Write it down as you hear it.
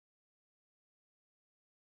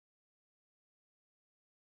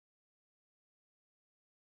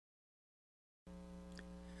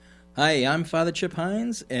Hi, I'm Father Chip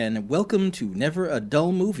Hines, and welcome to Never a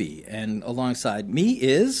Dull Movie. And alongside me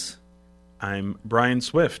is... I'm Brian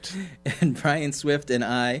Swift. And Brian Swift and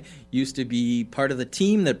I used to be part of the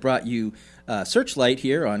team that brought you Searchlight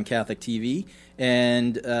here on Catholic TV.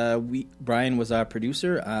 And Brian was our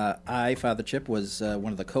producer. I, Father Chip, was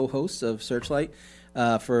one of the co-hosts of Searchlight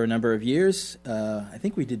for a number of years. I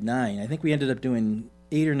think we did 9. I think we ended up doing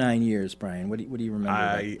 8 or 9 years, Brian. What do you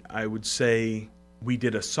remember? I would say... We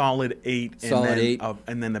did a solid 8,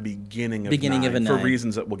 and then the beginning of 9, for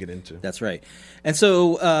reasons that we'll get into. That's right. And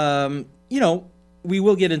so, we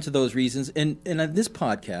will get into those reasons. And on this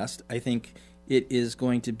podcast, I think it is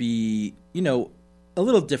going to be, a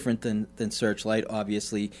little different than Searchlight.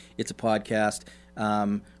 Obviously, it's a podcast.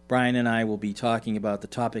 Brian and I will be talking about the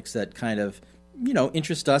topics that kind of,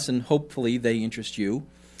 interest us, and hopefully they interest you.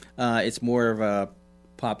 It's more of a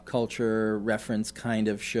pop culture reference kind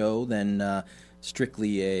of show than...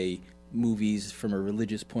 strictly a movies from a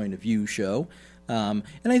religious point of view show. And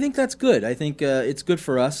I think that's good. I think it's good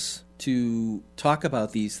for us to talk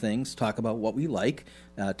about these things, talk about what we like,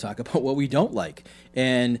 talk about what we don't like.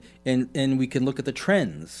 And we can look at the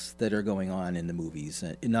trends that are going on in the movies,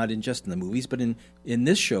 not just in the movies, but in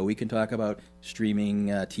this show we can talk about streaming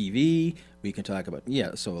TV. We can talk about,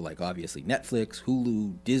 so like obviously Netflix,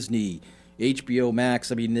 Hulu, Disney, HBO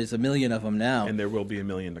Max. I mean, there's a million of them now. And there will be a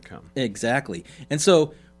million to come. Exactly. And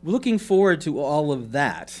so we're looking forward to all of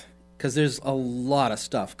that because there's a lot of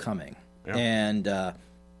stuff coming. Yeah. And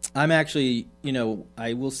I'm actually,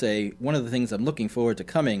 I will say one of the things I'm looking forward to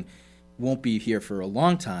coming won't be here for a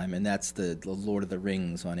long time, and that's the Lord of the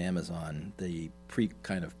Rings on Amazon, the pre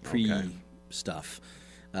stuff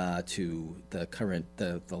to the current,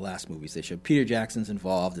 the last movies they showed. Peter Jackson's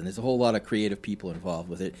involved, and there's a whole lot of creative people involved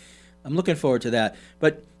with it. I'm looking forward to that.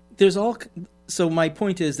 But so my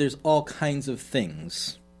point is there's all kinds of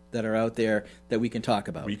things that are out there that we can talk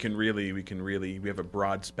about. We have a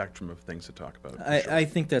broad spectrum of things to talk about. I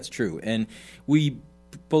think that's true. And we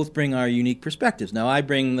both bring our unique perspectives. Now, I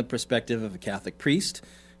bring the perspective of a Catholic priest.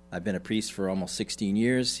 I've been a priest for almost 16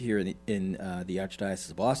 years here in the Archdiocese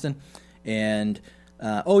of Boston. And,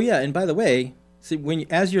 and by the way, so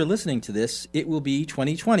as you're listening to this, it will be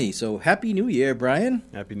 2020. So Happy New Year, Brian.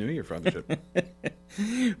 Happy New Year, Father Chip.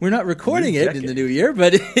 We're not recording it in the new year,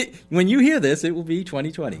 but when you hear this, it will be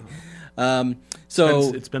 2020.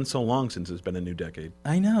 It's been so long since it's been a new decade.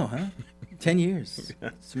 I know, huh? 10 years.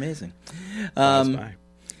 It's amazing.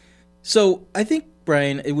 So I think,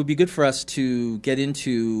 Brian, it would be good for us to get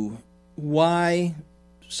into why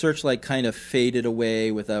Searchlight kind of faded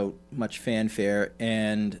away without much fanfare,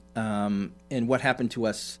 and what happened to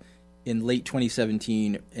us in late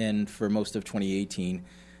 2017 and for most of 2018,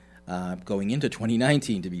 going into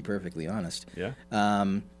 2019, to be perfectly honest. Yeah.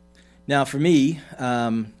 Now, for me,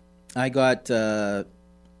 I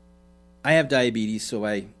have diabetes, so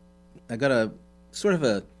I got a sort of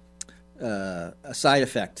a side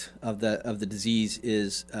effect of the disease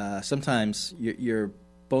is sometimes your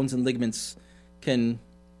bones and ligaments can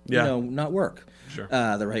not work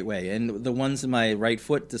the right way. And the ones in my right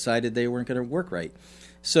foot decided they weren't going to work right.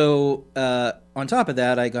 So on top of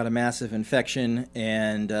that, I got a massive infection,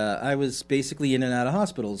 and I was basically in and out of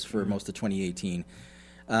hospitals for most of 2018.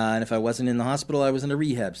 And if I wasn't in the hospital, I was in a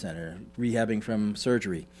rehab center, rehabbing from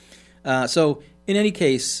surgery. So in any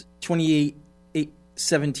case,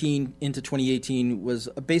 2017 into 2018 was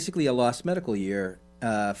basically a lost medical year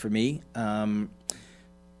for me.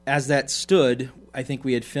 As that stood, I think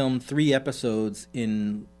we had filmed 3 episodes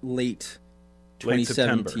in late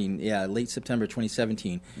 2017. Late September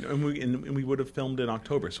 2017. And we would have filmed in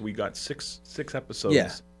October, so we got six episodes.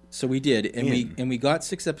 Yeah, so we did, and we got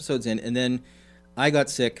 6 episodes in, and then I got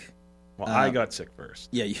sick. Well, I got sick first.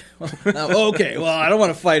 Yeah. Okay. Well, I don't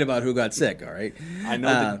want to fight about who got sick. All right. I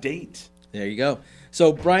know the date. There you go.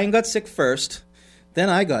 So Brian got sick first, then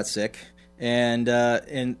I got sick. And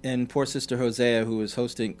poor Sister Hosea, who was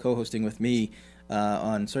co-hosting with me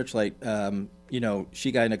on Searchlight,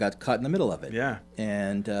 she kind of got caught in the middle of it. Yeah.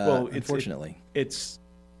 And unfortunately, it's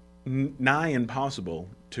nigh impossible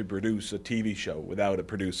to produce a TV show without a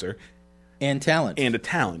producer and talent. And a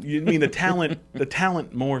talent. You mean the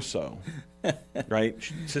talent more so, right?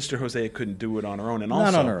 Sister Hosea couldn't do it on her own, and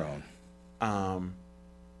also not on her own.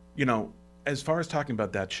 As far as talking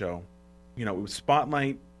about that show, it was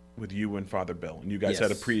Spotlight with you and Father Bill, and you guys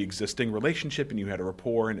had a pre-existing relationship, and you had a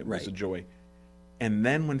rapport, and it was a joy. And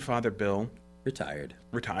then when Father Bill retired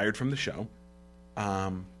from the show,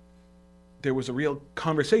 there was a real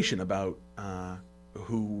conversation about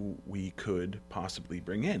who we could possibly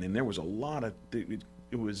bring in, and there was a lot of.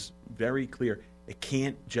 It was very clear it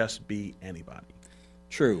can't just be anybody.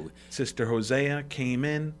 True. Sister Hosea came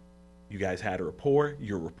in. You guys had a rapport.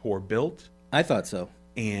 Your rapport built. I thought so.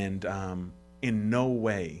 And in no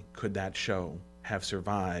way could that show have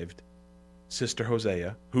survived Sister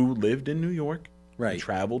Hosea, who lived in New York, right,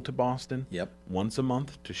 traveled to Boston once a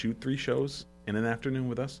month to shoot 3 shows in an afternoon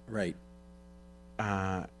with us. Right.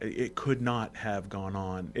 It could not have gone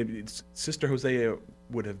on. Sister Hosea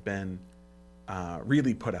would have been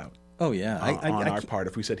really put out. Oh, yeah. On our part,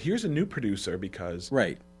 if we said, here's a new producer, because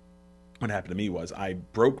right. What happened to me was I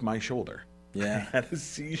broke my shoulder. Yeah. I had a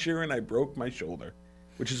seizure and I broke my shoulder,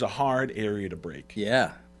 which is a hard area to break.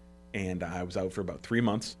 Yeah. And I was out for about 3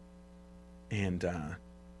 months. And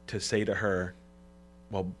to say to her,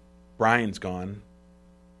 well, Brian's gone,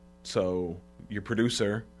 so your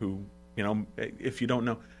producer, who, you know, if you don't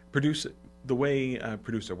know, the way a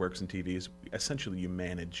producer works in TV is essentially you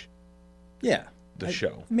manage the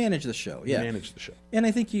show. Manage the show, yeah. Manage the show. And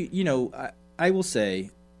I think, I will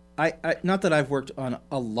say, I not that I've worked on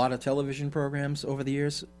a lot of television programs over the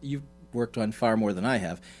years. You've worked on far more than I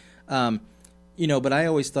have. But I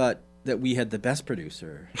always thought that we had the best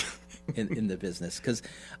producer in the business, because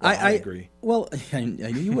I agree. Well, I knew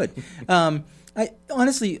you would. I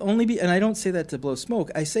honestly and I don't say that to blow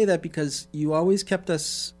smoke. I say that because you always kept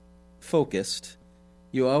us focused.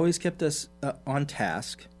 You always kept us on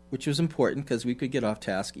task, which was important because we could get off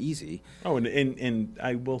task easy. Oh, and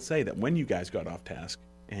I will say that when you guys got off task,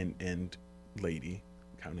 and Lady,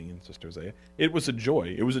 counting in Sister Hosea, it was a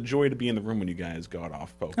joy. It was a joy to be in the room when you guys got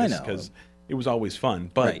off focus. I know, because it was always fun.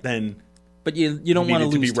 But then, but you don't want to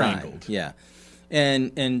lose time. Wrangled. Yeah,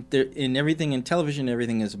 and there, in everything in television,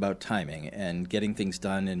 everything is about timing and getting things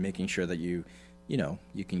done and making sure that you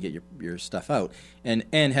can get your stuff out and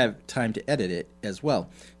have time to edit it as well.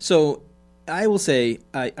 So I will say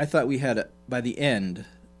I thought we had by the end.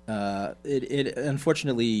 It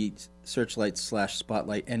unfortunately, Searchlight /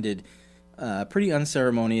 Spotlight ended pretty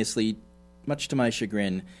unceremoniously, much to my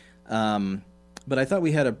chagrin. But I thought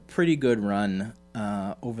we had a pretty good run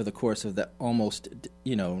over the course of the almost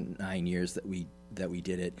 9 years that we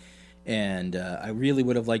did it, and I really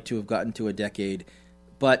would have liked to have gotten to a decade,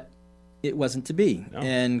 but it wasn't to be. No.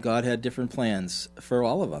 And God had different plans for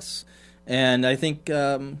all of us, and I think.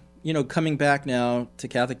 Coming back now to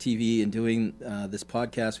Catholic TV and doing this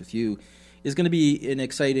podcast with you is going to be an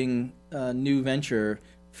exciting new venture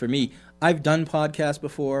for me. I've done podcasts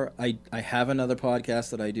before. I have another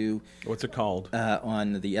podcast that I do. What's it called?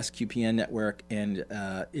 On the SQPN network, and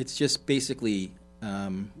it's just basically,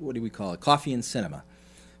 what do we call it? Coffee and cinema.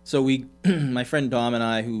 So my friend Dom and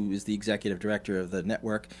I, who is the executive director of the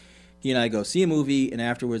network, he and I go see a movie, and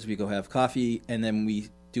afterwards we go have coffee, and then we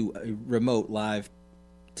do a remote live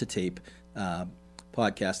to tape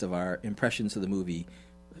podcast of our impressions of the movie,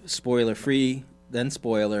 spoiler free, then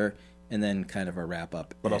spoiler, and then kind of a wrap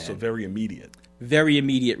up, but also very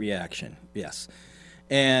immediate reaction. Yes.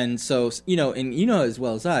 And so as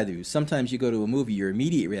well as I do, sometimes you go to a movie, your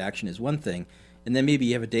immediate reaction is one thing, and then maybe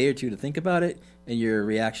you have a day or two to think about it and your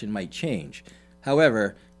reaction might change.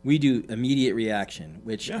 However, we do immediate reaction,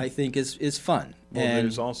 which I think is fun. Well, and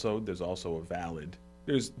there's also a valid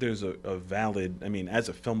There's a valid, I mean, as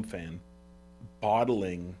a film fan,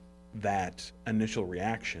 bottling that initial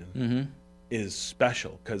reaction is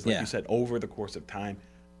special because, like you said, over the course of time,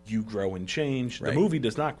 you grow and change. Right. The movie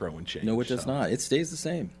does not grow and change. No, it does not. It stays the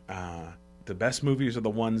same. The best movies are the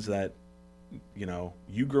ones that,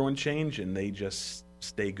 you grow and change, and they just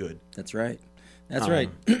stay good. That's right. That's right.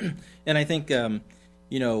 And I think,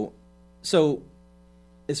 so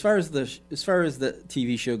as far as the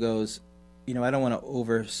TV show goes, I don't want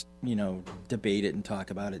to debate it and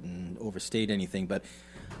talk about it and overstate anything, but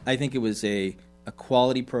I think it was a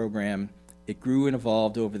quality program. It grew and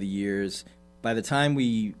evolved over the years. By the time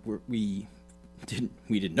we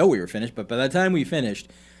didn't know we were finished, but by the time we finished,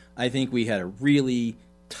 I think we had a really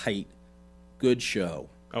tight, good show.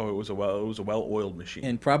 Oh, it was a well-oiled machine,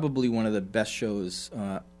 and probably one of the best shows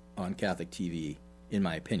on Catholic TV, in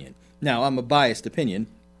my opinion. Now, I'm a biased opinion,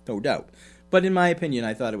 no doubt. But in my opinion,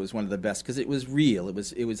 I thought it was one of the best because it was real.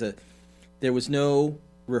 There was no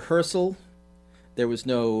rehearsal, there was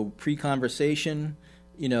no pre-conversation.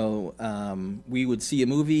 We would see a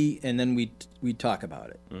movie and then we'd talk about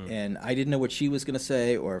it. And I didn't know what she was going to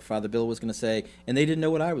say or Father Bill was going to say, and they didn't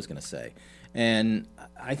know what I was going to say. And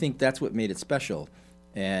I think that's what made it special.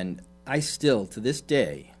 And I still, to this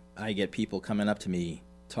day, I get people coming up to me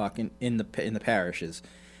talking in the parishes.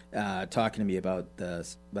 Talking to me about the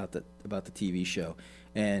TV show,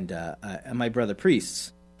 and my brother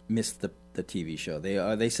priests missed the TV show.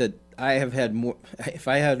 They said I have had more. If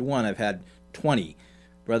I had one, I've had 20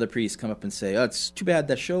 brother priests come up and say, "Oh, it's too bad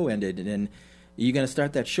that show ended." you going to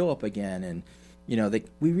start that show up again? And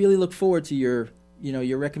we really look forward to your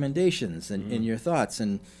recommendations and your thoughts.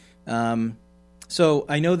 And so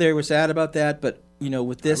I know they were sad about that, but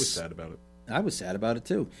with this, I was sad about it. I was sad about it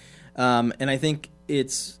too. And I think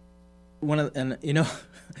it's not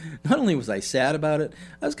only was I sad about it,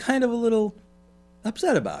 I was kind of a little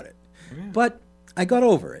upset about it. Yeah. But I got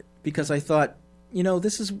over it because I thought,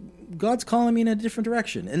 this is God's calling me in a different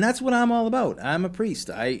direction. And that's what I'm all about. I'm a priest.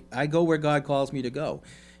 I go where God calls me to go.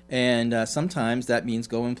 And sometimes that means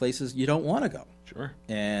going places you don't want to go. Sure.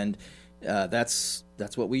 And that's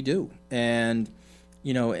what we do. And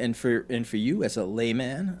and for you as a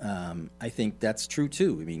layman, I think that's true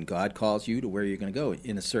too. I mean, God calls you to where you're going to go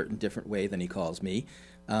in a certain different way than He calls me,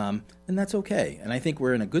 and that's okay. And I think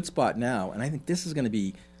we're in a good spot now. And I think this is going to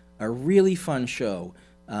be a really fun show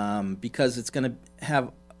because it's going to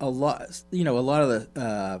have a lot of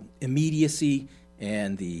the immediacy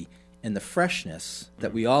and the freshness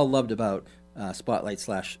that we all loved about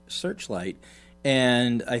Spotlight/Searchlight.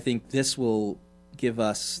 And I think this will give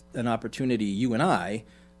us an opportunity, you and I,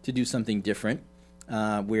 to do something different,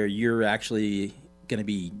 where you're actually going to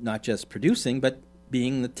be not just producing, but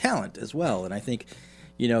being the talent as well. And I think,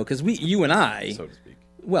 because you and I, so to speak.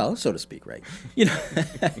 Well, so to speak, right?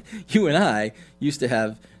 You and I used to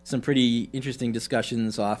have some pretty interesting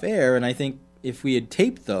discussions off air, and I think if we had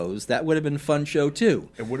taped those, that would have been a fun show too.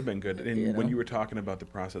 It would have been good. And when you were talking about the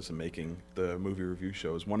process of making the movie review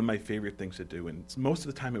shows, one of my favorite things to do, and most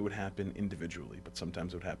of the time it would happen individually, but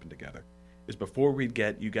sometimes it would happen together, is before we'd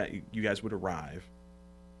get you guys would arrive,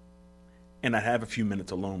 and I'd have a few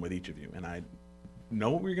minutes alone with each of you, and I'd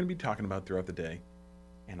know what we were going to be talking about throughout the day,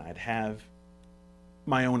 and I'd have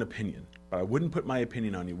my own opinion, but I wouldn't put my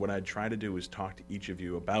opinion on you. What I'd try to do is talk to each of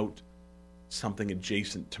you about something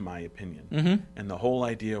adjacent to my opinion. Mm-hmm. And the whole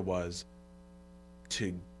idea was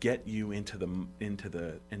to get you into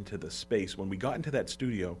the space. When we got into that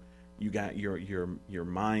studio, you got your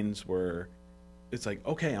minds were, it's like,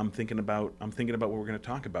 okay, I'm thinking about what we're going to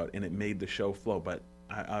talk about, and it made the show flow. But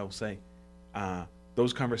I'll say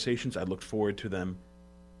those conversations, I looked forward to them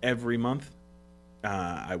every month.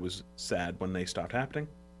 I was sad when they stopped happening.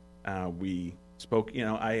 We spoke,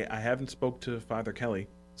 I haven't spoke to Father Kelly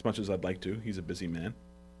as much as I'd like to. He's a busy man.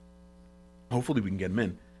 Hopefully we can get him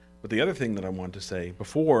in. But the other thing that I wanted to say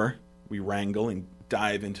before we wrangle and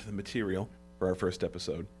dive into the material for our first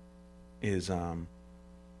episode is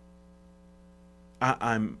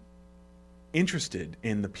I'm interested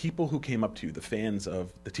in the people who came up to you, the fans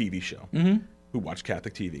of the TV show, mm-hmm. who watch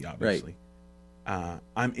Catholic TV, obviously. Right.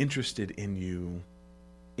 I'm interested in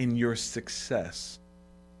your success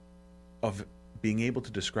of being able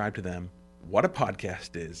to describe to them what a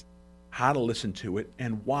podcast is, how to listen to it,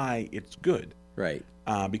 and why it's good. Right.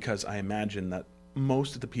 Because I imagine that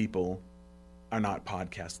most of the people are not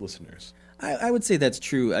podcast listeners. I would say that's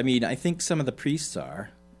true. I mean, I think some of the priests are,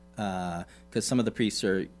 because some of the priests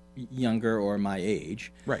are younger or my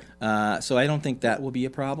age. Right. So I don't think that will be a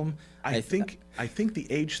problem. I think the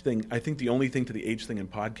age thing. I think the only thing to the age thing in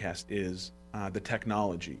podcast is the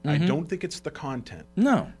technology. Mm-hmm. I don't think it's the content.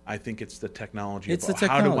 No. I think it's the technology. It's the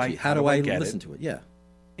technology. How do I listen to it? Yeah.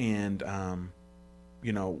 And I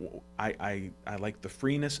like the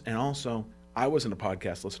freeness, and also I wasn't a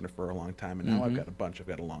podcast listener for a long time, and now mm-hmm. I've got a bunch. I've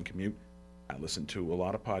got a long commute. I listen to a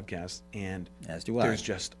lot of podcasts, and as do I. There's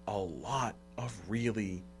just a lot of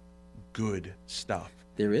really good stuff.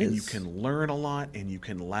 There is, and you can learn a lot, and you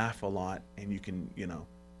can laugh a lot, and you can,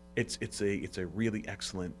 it's a really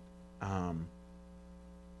excellent.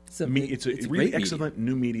 It's a really excellent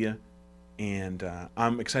new media, and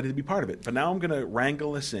I'm excited to be part of it. But now I'm going to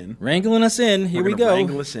wrangle us in. Wrangling us in. Here we go.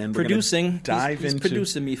 Wrangle us in. Producing. Dive he's into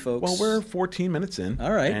producing me, folks. Well, we're 14 minutes in.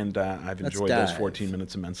 All right. And I've enjoyed those 14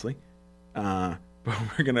 minutes immensely. But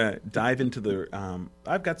we're going to dive into the...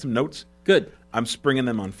 I've got some notes. Good. I'm springing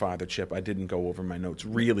them on Father Chip. I didn't go over my notes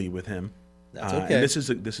really with him. That's okay. And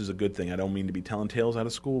this is a good thing. I don't mean to be telling tales out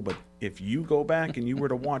of school, but if you go back and you were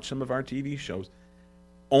to watch some of our TV shows,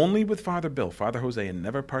 only with Father Bill, Father Hosea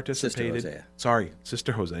never participated.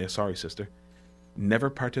 Sister Hosea. Sorry, sister. Never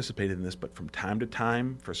participated in this, but from time to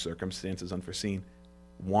time, for circumstances unforeseen,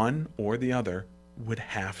 one or the other would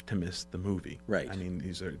have to miss the movie. Right. I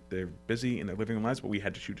mean, they're busy in their living their lives, but we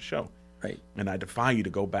had to shoot a show. Right. And I defy you to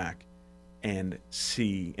go back and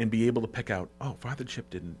see and be able to pick out, oh, Father Chip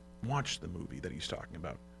didn't watch the movie that he's talking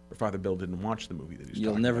about, or Father Bill didn't watch the movie that he's talking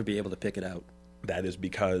about. You'll never be able to pick it out. That is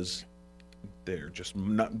because they're just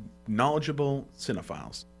knowledgeable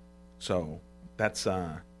cinephiles. So that's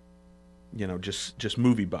just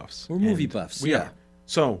movie buffs. We're movie buffs. We are.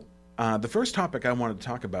 So the first topic I wanted to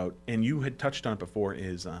talk about, and you had touched on it before,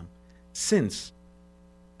 is since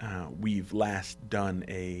we've last done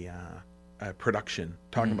a production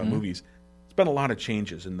talking about movies, it's been a lot of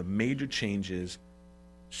changes, and the major changes,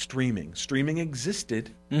 streaming. Streaming existed,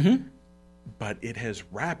 but it has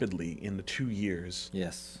rapidly, in the 2 years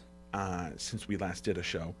since we last did a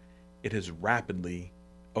show, it has rapidly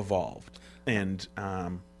evolved. And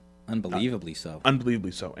unbelievably so.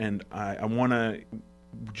 Unbelievably so. And I want to,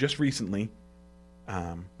 just recently, you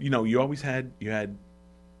had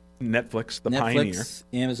Netflix, the pioneer.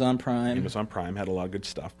 Amazon Prime. Amazon Prime had a lot of good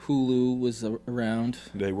stuff. Hulu was around.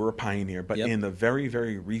 They were a pioneer. But in the very,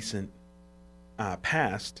 very recent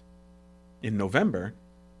past, in November,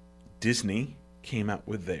 Disney came out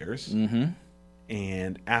with theirs.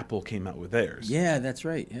 And Apple came out with theirs. Yeah, that's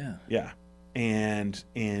right. Yeah. Yeah. And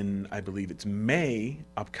in, I believe it's May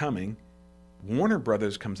upcoming, Warner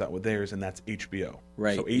Brothers comes out with theirs, and that's HBO.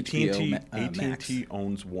 Right. So AT&T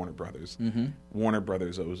owns Warner Brothers. Warner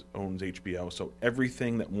Brothers owns HBO. So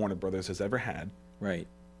everything that Warner Brothers has ever had, right,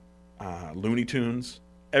 Looney Tunes,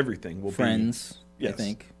 everything will Friends, be. Yes. I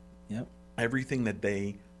think. Yep. Everything that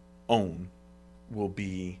they own will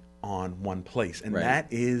be on one place, and that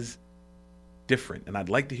is different. And I'd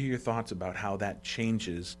like to hear your thoughts about how that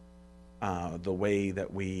changes the way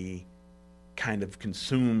that we kind of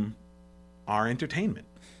consume our entertainment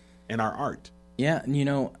and our art. Yeah,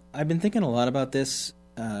 and I've been thinking a lot about this,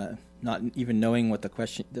 not even knowing what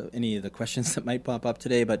any of the questions that might pop up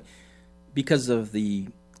today, but because of the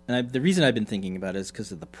reason I've been thinking about it is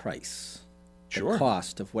because of the price, the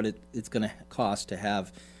cost of what it's going to cost to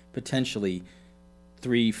have potentially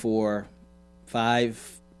 3, 4,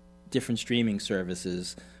 5 different streaming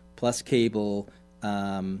services plus cable.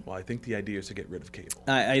 Well, I think the idea is to get rid of cable.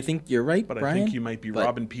 I think you're right, but Brian, I think you might be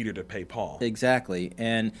robbing Peter to pay Paul. Exactly.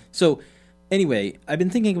 And so, anyway, I've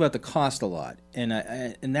been thinking about the cost a lot, and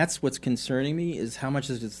that's what's concerning me is how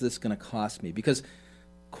much is this going to cost me? Because,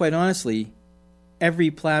 quite honestly,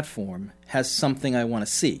 every platform has something I want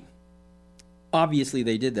to see. Obviously,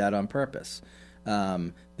 they did that on purpose.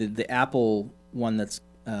 The Apple one that's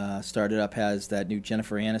started up has that new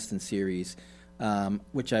Jennifer Aniston series,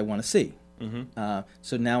 which I want to see.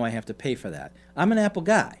 So now I have to pay for that. I'm an Apple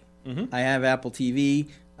guy. I have Apple TV.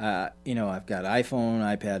 I've got iPhone,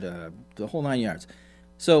 iPad, the whole 9 yards.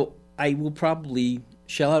 So I will probably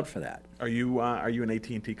shell out for that. Are you an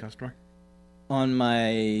AT&T customer? On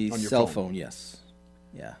my cell phone, yes.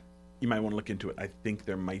 Yeah. You might want to look into it. I think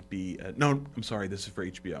there might be no. I'm sorry. This is for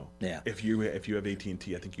HBO. Yeah. If you have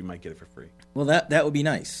AT&T, I think you might get it for free. Well, that would be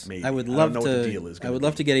nice. Maybe. I would love to. What the deal is. I would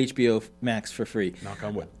love to get HBO Max for free. Knock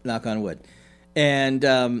on wood. Knock on wood. And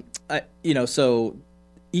so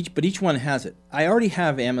each one has it. I already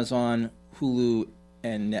have Amazon, Hulu,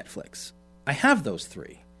 and Netflix. I have those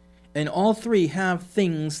 3, and all 3 have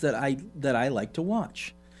things that I like to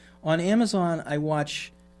watch. On Amazon, I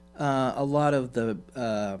watch a lot of the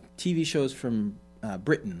TV shows from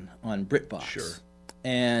Britain on BritBox. Sure.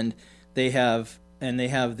 And they have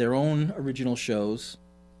their own original shows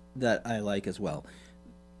that I like as well.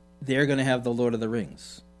 They're going to have the Lord of the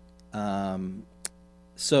Rings.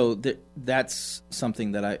 So that's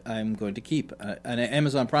something that I'm going to keep. And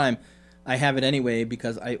Amazon Prime, I have it anyway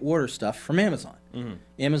because I order stuff from Amazon.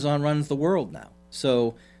 Amazon runs the world now.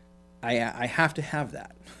 So I have to have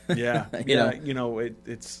that. Yeah,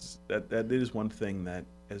 it's that is one thing that,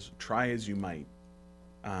 as try as you might,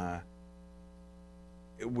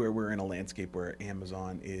 where we're in a landscape where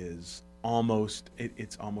Amazon is almost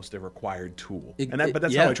it's almost a required tool, but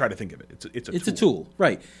that's how I try to think of it. It's a tool,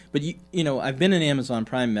 right? But I've been an Amazon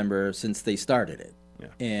Prime member since they started it,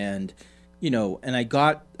 and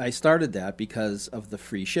I started that because of the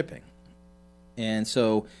free shipping, and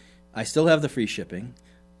so I still have the free shipping.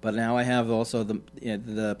 But now I have also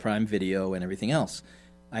the Prime Video and everything else.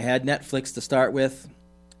 I had Netflix to start with.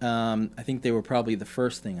 I think they were probably the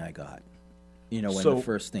first thing I got. When the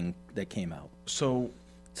first thing that came out. So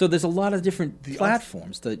there's a lot of different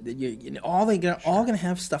platforms that all going to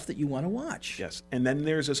have stuff that you want to watch. Yes, and then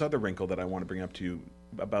there's this other wrinkle that I want to bring up to you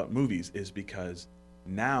about movies is because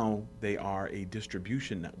now they are a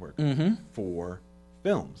distribution network for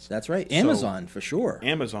films. That's right, Amazon for sure.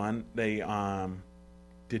 Amazon, they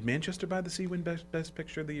did Manchester by the Sea win Best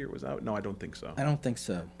Picture the year it was out? No, I don't think so. I don't think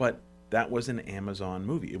so. But that was an Amazon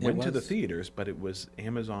movie. It went to the theaters, but it was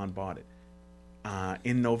Amazon bought it.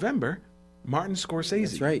 In November, Martin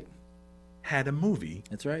Scorsese had a movie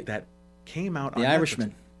that came out on The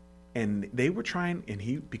Irishman. And they were trying,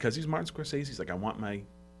 and because he's Martin Scorsese, he's like, I want my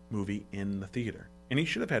movie in the theater. And he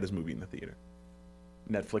should have had his movie in the theater.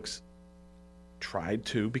 Netflix tried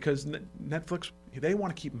to, because Netflix, they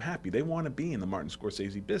want to keep them happy. They want to be in the Martin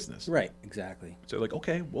Scorsese business. Right, exactly. So they're like,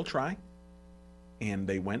 okay, we'll try. And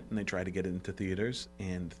they went and they tried to get it into theaters,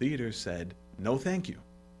 and theaters said, no thank you.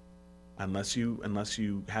 Unless you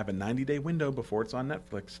have a 90-day window before it's on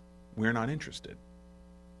Netflix, we're not interested.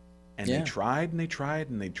 And they tried and they tried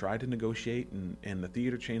and they tried to negotiate, and the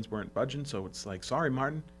theater chains weren't budging, so it's like, sorry,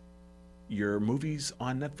 Martin, your movie's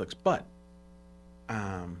on Netflix. But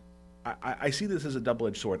I see this as a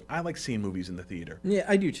double-edged sword. I like seeing movies in the theater. Yeah,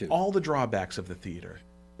 I do too. All the drawbacks of the theater,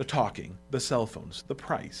 the talking, the cell phones, the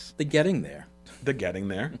price. The getting there.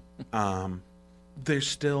 There's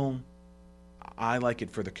still... I like it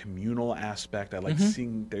for the communal aspect. I like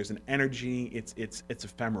seeing there's an energy. It's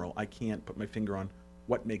ephemeral. I can't put my finger on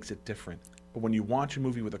what makes it different. But when you watch a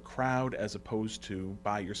movie with a crowd as opposed to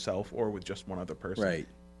by yourself or with just one other person, right,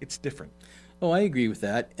 it's different. Oh, I agree with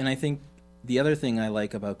that. And I think the other thing I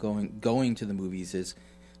like about going to the movies is,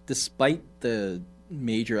 despite the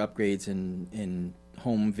major upgrades in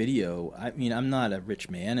home video, I mean, I'm not a rich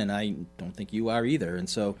man, and I don't think you are either. And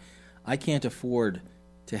so I can't afford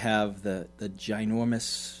to have the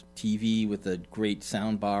ginormous TV with the great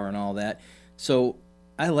sound bar and all that. So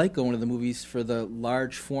I like going to the movies for the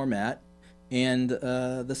large format and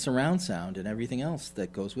the surround sound and everything else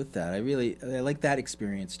that goes with that. I like that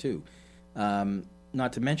experience too.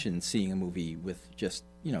 Not to mention seeing a movie with just,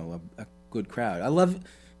 a good crowd. I love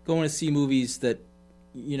going to see movies that,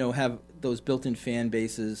 have those built-in fan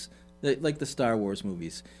bases, like the Star Wars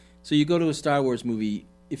movies. So you go to a Star Wars movie,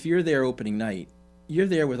 if you're there opening night, you're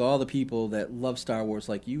there with all the people that love Star Wars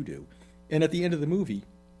like you do. And at the end of the movie,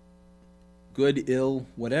 good, ill,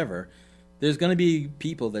 whatever, there's going to be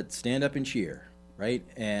people that stand up and cheer, right?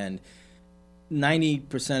 And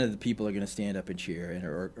 90% of the people are going to stand up and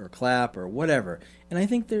cheer or clap or whatever. And I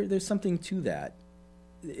think there's something to that.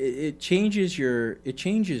 It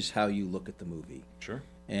changes how you look at the movie. Sure.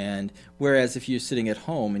 And whereas if you're sitting at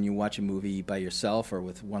home and you watch a movie by yourself or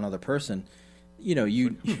with one other person,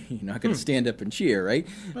 you're not going to stand up and cheer, right?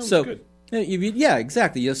 That was good. Yeah,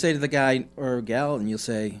 exactly. You'll say to the guy or gal, and you'll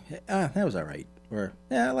say, that was all right, or,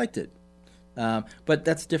 yeah, I liked it. But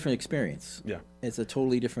that's a different experience. Yeah. It's a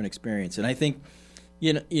totally different experience. And I think,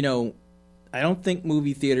 I don't think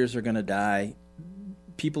movie theaters are going to die.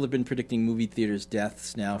 People have been predicting movie theaters'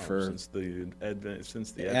 deaths now since the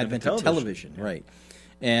advent of television, yeah. Right.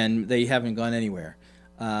 And they haven't gone anywhere.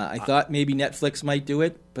 I thought maybe Netflix might do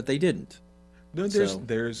it, but they didn't. No,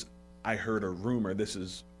 I heard a rumor, this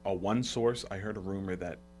is a one source, I heard a rumor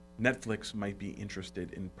that Netflix might be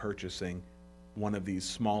interested in purchasing one of these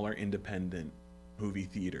smaller independent movie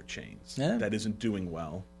theater chains that isn't doing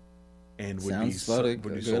well and would be sold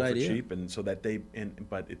for cheap, and so that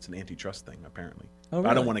but it's an antitrust thing apparently. Oh, really?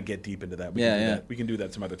 I don't want to get deep into that. We can do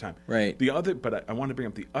that some other time. Right. But I want to bring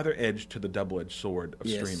up the other edge to the double-edged sword of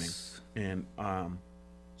streaming, and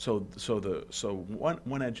so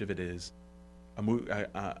one edge of it is a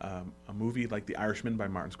movie like The Irishman by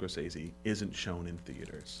Martin Scorsese isn't shown in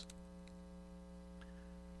theaters.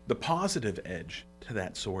 The positive edge to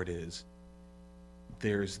that sword is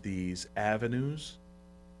there's these avenues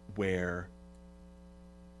where,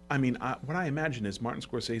 what I imagine is Martin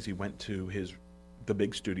Scorsese went to the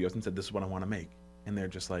big studios and said, this is what I want to make. And they're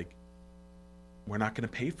just like, we're not going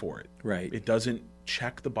to pay for it. Right. It doesn't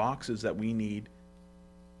check the boxes that we need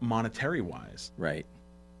monetary-wise. Right.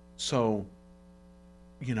 So,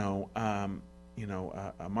 a Martin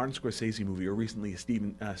Scorsese movie, or recently a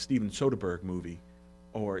Steven Soderbergh movie,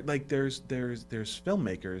 or like there's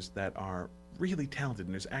filmmakers that are really talented,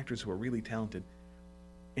 and there's actors who are really talented,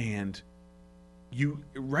 and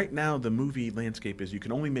right now the movie landscape is you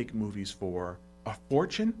can only make movies for a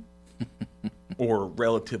fortune or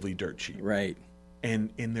relatively dirt cheap. Right.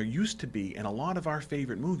 And there used to be, and a lot of our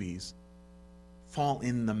favorite movies fall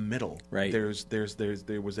in the middle. Right. There was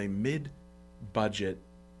a mid-budget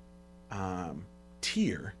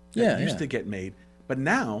tier that used to get made, but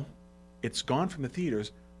now it's gone from the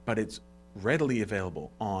theaters, but it's readily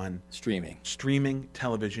available on streaming,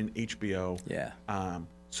 television, HBO. Yeah.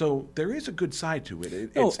 So there is a good side to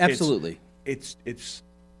it. Absolutely. It's.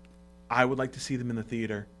 I would like to see them in the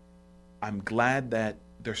theater. I'm glad that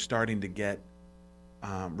they're starting to get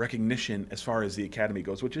recognition as far as the Academy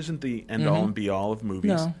goes, which isn't the end-all and be-all of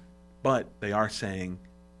movies. No. But they are saying,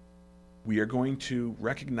 we are going to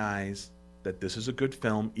recognize that this is a good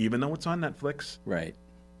film, even though it's on Netflix. Right.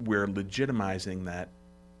 We're legitimizing that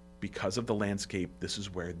because of the landscape, this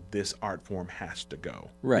is where this art form has to go.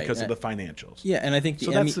 Right. Because of the financials. Yeah, and I think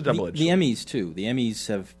that's the double-edged the Emmys, too. The Emmys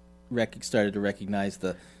have started to recognize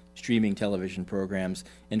the streaming television programs.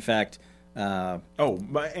 In fact,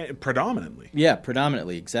 Predominantly. Yeah,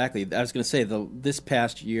 predominantly, exactly. I was going to say this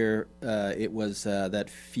past year it was that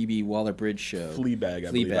Phoebe Waller-Bridge show, Fleabag.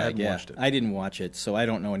 I believe. I haven't watched it. I didn't watch it, so I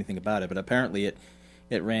don't know anything about it. But apparently,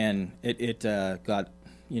 it got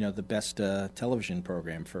the best television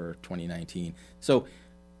program for 2019. So,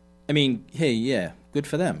 I mean, hey, yeah, good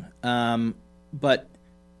for them. But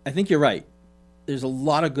I think you're right. There's a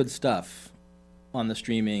lot of good stuff on the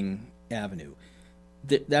streaming avenue.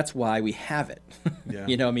 That's why we have it.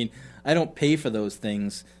 Yeah. I mean, I don't pay for those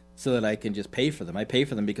things so that I can just pay for them. I pay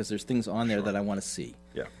for them because there's things on there that I want to see.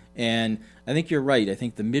 Yeah. And I think you're right. I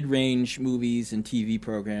think the mid-range movies and TV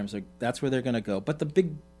programs that's where they're going to go. But the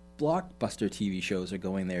big blockbuster TV shows are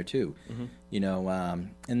going there too. Mm-hmm.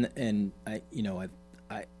 And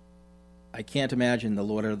I can't imagine the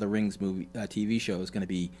Lord of the Rings TV show is going to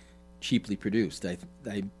be cheaply produced. I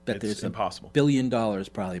bet there's impossible. $1 billion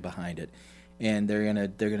probably behind it. And they're gonna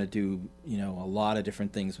do a lot of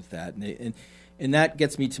different things with that, and that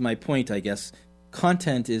gets me to my point. I guess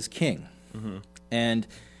content is king, mm-hmm. and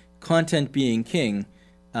content being king,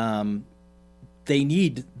 they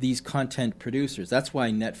need these content producers. That's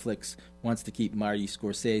why Netflix wants to keep Marty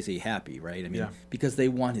Scorsese happy, right? I mean, because they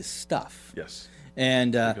want his stuff. Yes,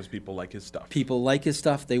 and because people like his stuff. People like his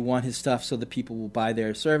stuff. They want his stuff, so that people will buy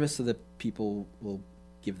their service, so that people will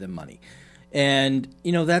give them money. And,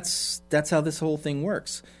 that's how this whole thing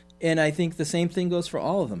works. And I think the same thing goes for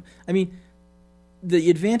all of them. I mean, the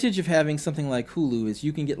advantage of having something like Hulu is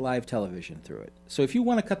you can get live television through it. So if you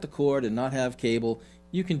want to cut the cord and not have cable,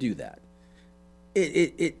 you can do that.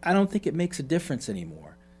 I don't think it makes a difference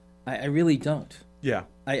anymore. I really don't. Yeah.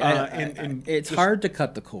 It's hard to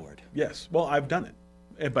cut the cord. Yes. Well, I've done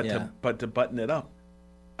it. But to button it up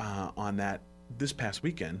on that this past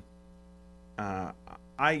weekend,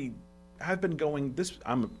 I've been going.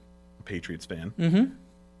 I'm a Patriots fan. Mm-hmm.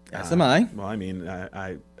 As am I. Well, I mean,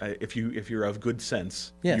 if you're of good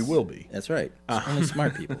sense, yes, you will be. That's right. Only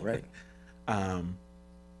smart people, right?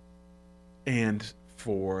 And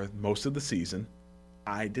for most of the season,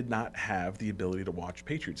 I did not have the ability to watch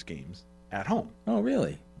Patriots games at home. Oh,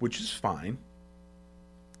 really? Which is fine.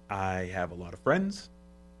 I have a lot of friends.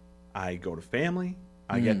 I go to family.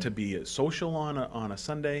 I get to be social on a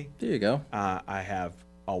Sunday. There you go. I have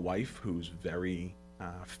a wife who's very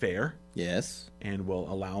fair. Yes. And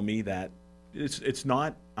will allow me that. It's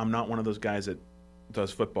not. I'm not one of those guys that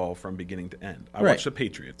does football from beginning to end. I watch the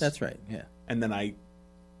Patriots. That's right. Yeah. And then I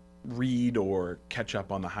read or catch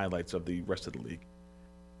up on the highlights of the rest of the league.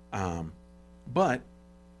 But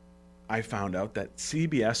I found out that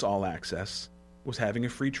CBS All Access was having a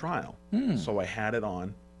free trial. So I had it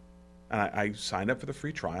on. And I signed up for the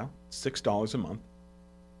free trial, $6 a month,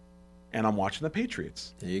 and I'm watching the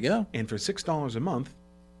Patriots. There you go. And for $6 a month,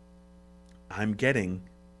 I'm getting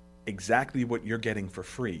exactly what you're getting for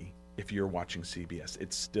free if you're watching CBS.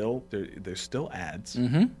 It's still there's still ads.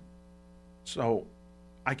 Mm-hmm. So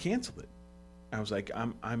I canceled it. I was like,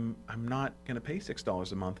 I'm not going to pay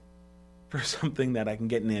 $6 a month for something that I can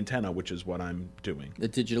get an antenna, which is what I'm doing. The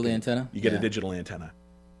digital antenna? You get a digital antenna.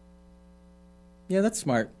 Yeah, that's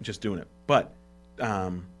smart. Just doing it. But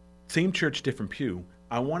same church, different pew.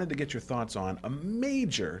 I wanted to get your thoughts on a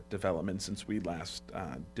major development since we last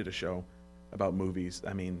did a show about movies.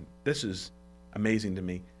 I mean, this is amazing to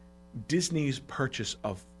me. Disney's purchase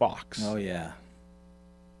of Fox. Oh, yeah.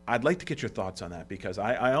 I'd like to get your thoughts on that because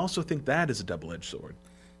I also think that is a double-edged sword.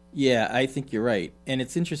 Yeah, I think you're right. And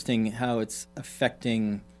it's interesting how it's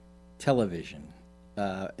affecting television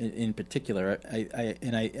in particular.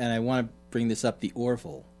 I want to bring this up, the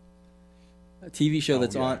Orville, a TV show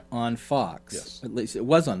that's on Fox. Yes. At least it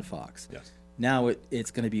was on Fox. Yes. Now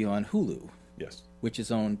it's going to be on Hulu. Yes. Which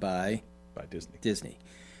is owned by Disney.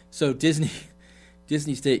 So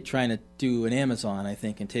Disney's trying to do an Amazon, I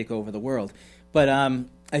think, and take over the world. But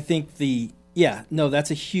I think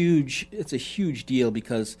that's a huge deal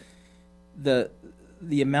because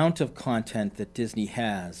the amount of content that Disney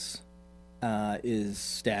has is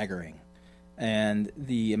staggering. And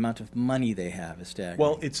the amount of money they have is staggering.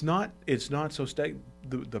 Well, it's not so staggering.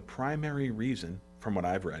 The primary reason, from what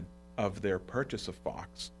I've read, of their purchase of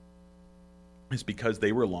Fox is because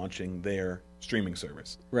they were launching their streaming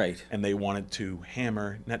service. Right. And they wanted to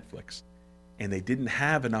hammer Netflix. And they didn't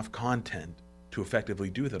have enough content to effectively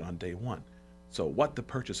do that on day one. So what the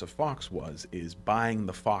purchase of Fox is buying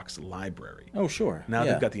the Fox library. Oh, sure. Now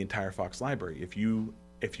they've got the entire Fox library. If you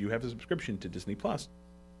have a subscription to Disney Plus,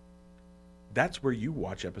 that's where you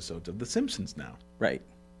watch episodes of The Simpsons now. Right.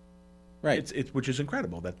 Right. It's which is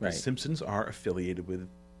incredible that The Simpsons are affiliated with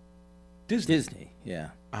Disney. Yeah.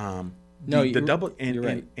 No, the double and, you're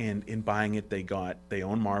right. and in buying it, they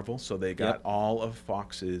own Marvel, so they got all of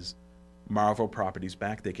Fox's Marvel properties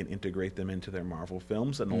back. They can integrate them into their Marvel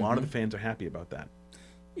films, and a lot of the fans are happy about that.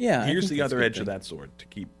 Yeah. Here's the other edge of that sword, to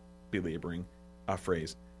keep belaboring a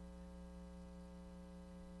phrase.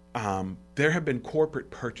 There have been corporate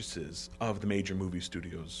purchases of the major movie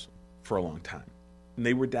studios for a long time, and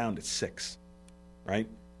they were down to 6, right?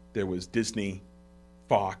 There was Disney,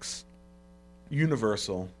 Fox,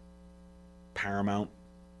 Universal, Paramount,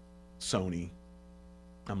 Sony.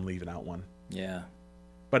 I'm leaving out one. Yeah.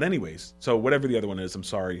 But anyways, so whatever the other one is, I'm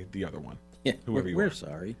sorry, the other one. Yeah, we're are.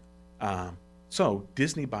 sorry. So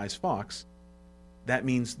Disney buys Fox. That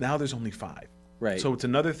means now there's only 5. Right. So it's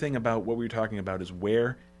another thing about what we were talking about is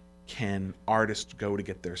where can artists go to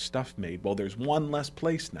get their stuff made? Well, there's one less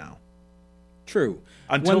place now. True.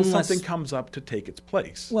 Until something comes up to take its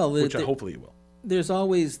place. Well, which hopefully it will. There's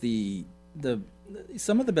always the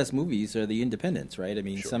some of the best movies are the independents, right? I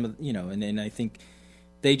mean, some of and I think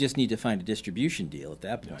they just need to find a distribution deal at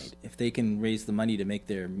that point. Yes. If they can raise the money to make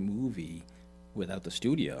their movie without the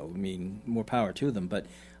studio, I mean, more power to them. But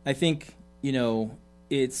I think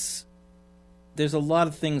there's a lot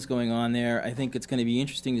of things going on there. I think it's going to be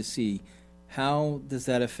interesting to see how does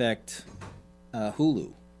that affect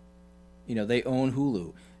Hulu. They own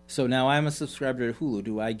Hulu, so now I'm a subscriber to Hulu.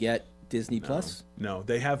 Do I get Disney Plus? No,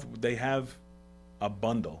 they have a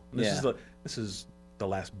bundle. This is the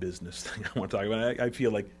last business thing I want to talk about. I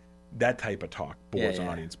feel like that type of talk bores an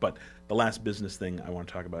audience, but the last business thing I want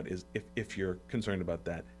to talk about is if you're concerned about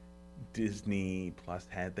that, Disney Plus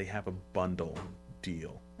they have a bundle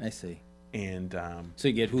deal. I see. And so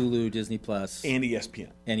you get Hulu, Disney Plus, and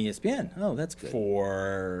ESPN. And ESPN. Oh, that's good.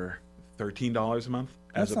 For $13 a month,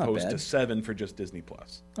 as opposed to $7 for just Disney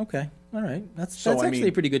Plus. Okay, all right. That's actually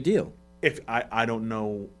a pretty good deal. If I don't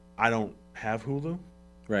know, I don't have Hulu.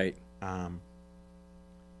 Right.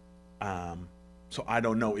 So I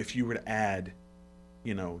don't know if you were to add,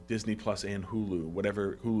 Disney Plus and Hulu,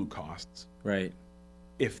 whatever Hulu costs. Right.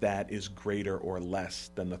 If that is greater or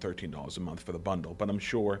less than the $13 a month for the bundle, but I'm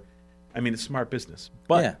sure. I mean, it's smart business.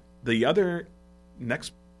 But the other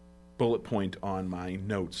next bullet point on my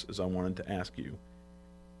notes is I wanted to ask you,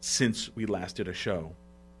 since we last did a show,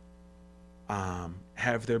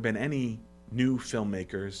 have there been any new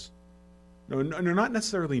filmmakers, no, not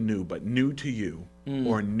necessarily new, but new to you,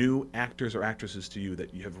 or new actors or actresses to you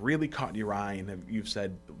that you have really caught your eye and you've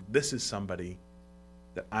said, this is somebody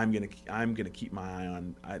that I'm gonna keep my eye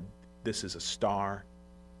on. This is a star,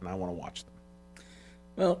 and I want to watch them.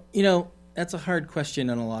 Well, that's a hard question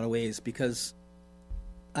in a lot of ways because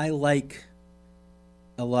I like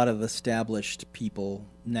a lot of established people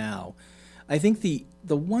now. I think the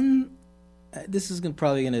one, this is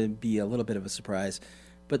probably going to be a little bit of a surprise,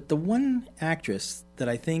 but the one actress that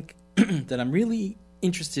I think that I'm really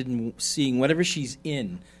interested in seeing whatever she's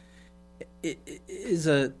in is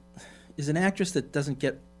an actress that doesn't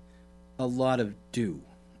get a lot of due,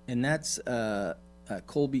 and that's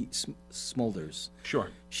Colby Smulders. Sure.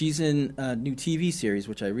 She's in a new TV series,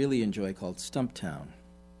 which I really enjoy, called Stumptown.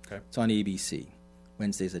 Okay. It's on ABC,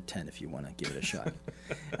 Wednesdays at 10 if you want to give it a shot.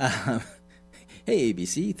 Hey,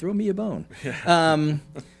 ABC, throw me a bone.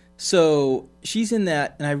 So she's in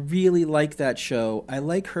that, and I really like that show. I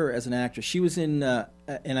like her as an actress. She was in,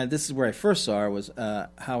 this is where I first saw her, was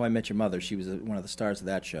How I Met Your Mother. She was one of the stars of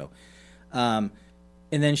that show. And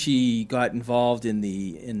then she got involved in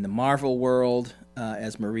the Marvel world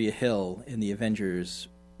as Maria Hill in the Avengers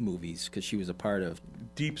movies because she was a part of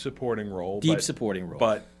deep supporting role,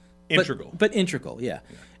 but integral. But integral, yeah.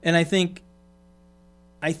 And I think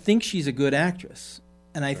she's a good actress,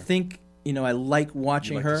 and I think I like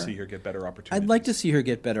watching her. To see her get better opportunities. I'd like to see her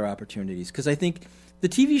get better opportunities because I think the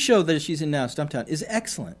TV show that she's in now, Stumptown, is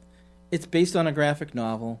excellent. It's based on a graphic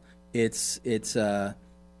novel. It's an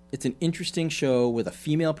interesting show with a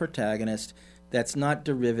female protagonist that's not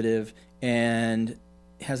derivative and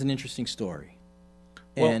has an interesting story.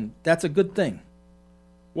 And that's a good thing.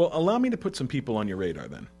 Well, allow me to put some people on your radar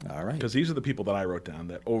then. All right. Because these are the people that I wrote down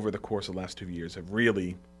that over the course of the last 2 years have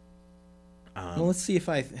really... well, let's see if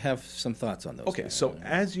I have some thoughts on those. Okay, so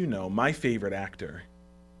as you know, my favorite actor,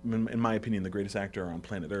 in my opinion, the greatest actor on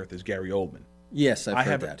planet Earth is Gary Oldman. Yes, I've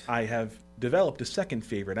heard that. I have developed a second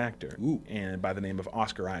favorite actor, and by the name of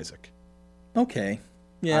Oscar Isaac. Okay,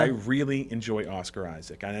 yeah. I really enjoy Oscar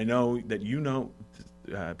Isaac, and I know that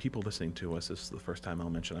people listening to us, this is the first time I'll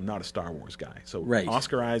mention, I'm not a Star Wars guy. So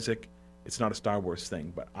Oscar Isaac, it's not a Star Wars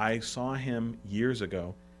thing, but I saw him years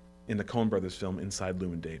ago in the Coen Brothers film Inside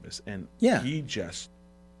Llewyn Davis, and he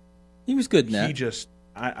was good in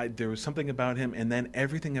that. There was something about him, and then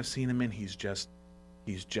everything I've seen him in, he's just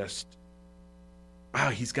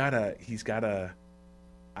he's got a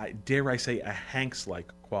dare I say, a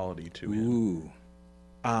Hanks-like quality to him. Ooh.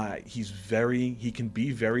 He can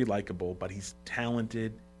be very likable, but he's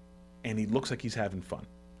talented, and he looks like he's having fun.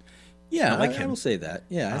 Yeah, I will say that.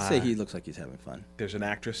 Yeah, I'd say he looks like he's having fun. There's an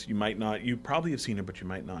actress, you probably have seen her, but you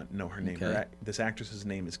might not know her name. Okay. This actress's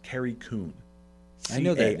name is Carrie Coon. I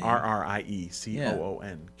know that name.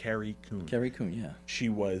 Carriecoon. Carrie Coon. Carrie Coon, yeah. She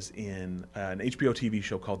was in an HBO TV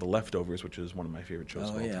show called The Leftovers, which is one of my favorite shows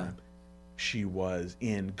of all time. She was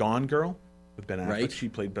in Gone Girl with Ben Affleck. Right. She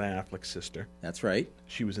played Ben Affleck's sister. That's right.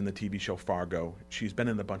 She was in the TV show Fargo. She's been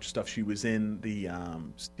in a bunch of stuff. She was in the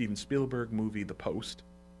Steven Spielberg movie The Post.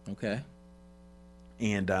 Okay.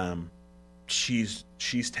 And she's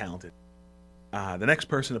talented. The next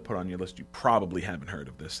person to put on your list, you probably haven't heard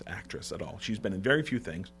of this actress at all. She's been in very few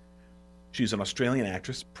things. She's an Australian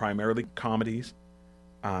actress, primarily comedies.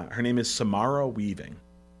 Her name is Samara Weaving.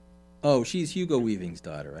 Oh, she's Hugo Weaving's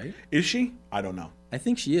daughter, right? Is she? I don't know. I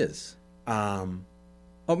think she is.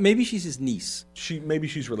 Oh, maybe she's his niece. Maybe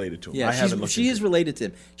she's related to him. Yeah, she is related to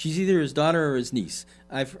him. She's either his daughter or his niece.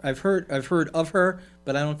 I've heard of her,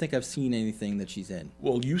 but I don't think I've seen anything that she's in.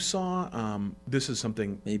 Well, you saw this is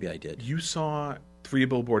something. Maybe I did. You saw 3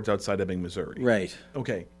 Billboards Outside Ebbing, Missouri. Right.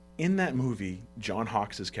 Okay. In that movie, John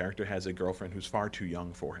Hawkes' character has a girlfriend who's far too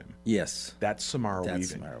young for him. Yes. That's Samara Weaving.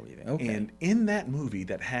 Samara Weaving. Okay. And in that movie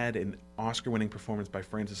that had an Oscar-winning performance by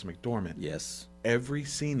Frances McDormand, yes, every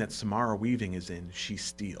scene that Samara Weaving is in, she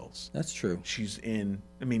steals. That's true. She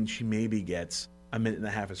maybe gets a minute and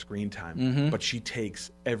a half of screen time, but she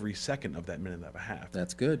takes every second of that minute and a half.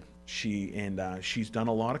 That's good. She's done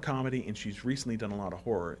a lot of comedy, and she's recently done a lot of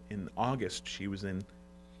horror. In August, she was in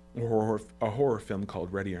a horror film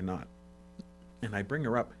called Ready or Not. And I bring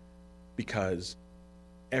her up because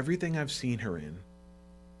everything I've seen her in,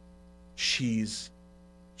 she's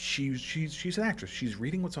an actress. She's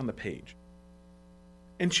reading what's on the page.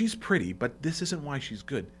 And she's pretty, but this isn't why she's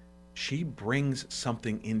good. She brings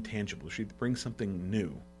something intangible. She brings something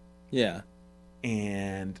new. Yeah.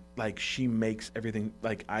 And she makes everything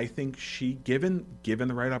I think she given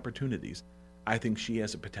the right opportunities, I think she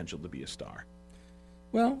has a potential to be a star.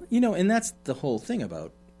 Well, and that's the whole thing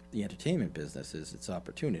about the entertainment business is its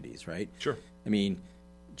opportunities, right? Sure. I mean,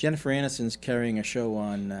 Jennifer Aniston's carrying a show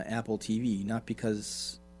on Apple TV, not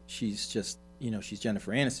because she's just, she's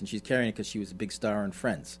Jennifer Aniston. She's carrying it because she was a big star on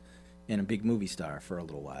Friends and a big movie star for a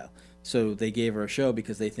little while. So they gave her a show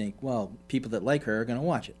because they think, well, people that like her are going to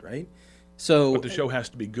watch it, right? So, but the show has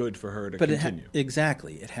to be good for her to continue.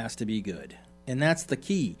 Exactly. It has to be good. And that's the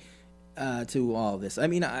key to all of this. I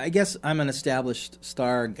mean, I guess I'm an established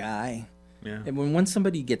star guy. Yeah. And when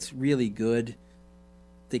somebody gets really good,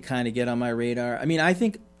 they kind of get on my radar. I mean, I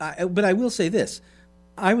think, but I will say this: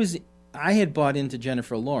 I had bought into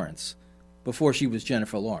Jennifer Lawrence before she was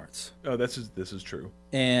Jennifer Lawrence. Oh, this is true.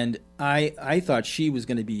 And I thought she was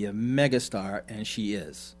going to be a megastar, and she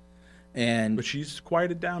is. But she's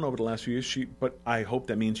quieted down over the last few years. But I hope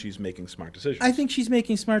that means she's making smart decisions. I think she's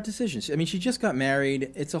making smart decisions. I mean, she just got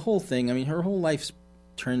married. It's a whole thing. I mean, her whole life's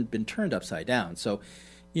been turned upside down. So,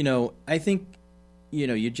 I think,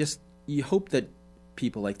 you hope that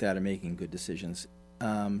people like that are making good decisions.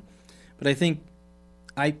 But I think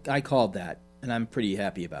I called that, and I'm pretty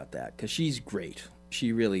happy about that because she's great.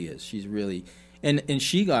 She really is. She's really, and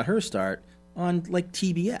she got her start on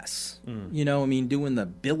TBS, doing the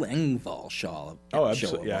Bill Engvall show. Oh,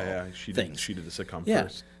 absolutely, yeah. She did the sitcom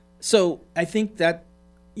first. So I think that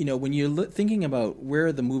when you're thinking about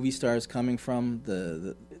where the movie stars coming from,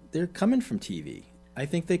 they're coming from TV. I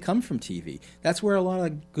think they come from TV. That's where a lot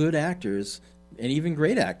of good actors and even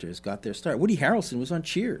great actors got their start. Woody Harrelson was on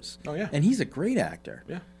Cheers. Oh yeah, and he's a great actor.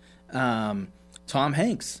 Yeah. Tom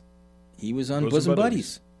Hanks, he was on Bosom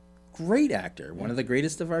Buddies. Great actor, one of the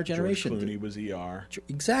greatest of our generation. George Clooney was ER.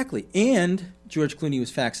 Exactly. And George Clooney was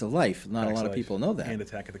Facts of Life. Not a lot of people know that. And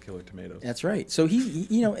Attack of the Killer Tomatoes. That's right. So he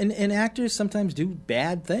and actors sometimes do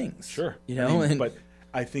bad things. Sure. But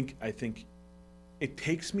I think it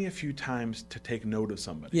takes me a few times to take note of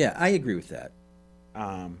somebody. Yeah, I agree with that.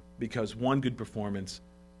 Because one good performance,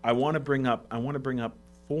 I want to bring up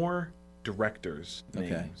 4 directors'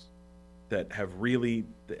 names that have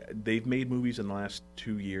they've made movies in the last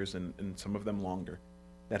 2 years and some of them longer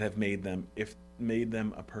that have made them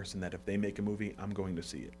a person that if they make a movie, I'm going to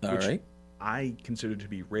see it. All right. I consider to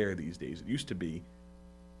be rare these days. It used to be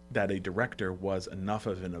that a director was enough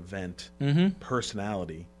of an event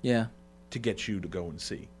personality to get you to go and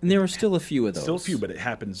see. And there are still a few of those. Still a few, but it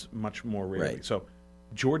happens much more rarely. Right. So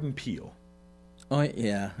Jordan Peele. Oh,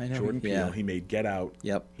 yeah. I know. Jordan Peele. He made Get Out.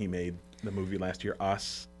 Yep. He made the movie last year,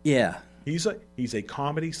 Us. Yeah. He's a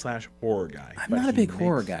comedy / horror guy. I'm not a big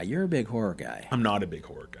horror guy. You're a big horror guy. I'm not a big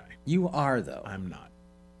horror guy. You are, though. I'm not.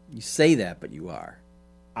 You say that, but you are.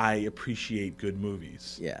 I appreciate good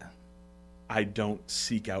movies. Yeah. I don't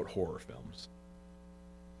seek out horror films.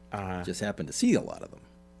 Just happen to see a lot of them.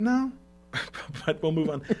 No, but we'll move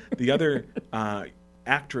on. The other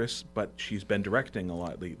actress, but she's been directing a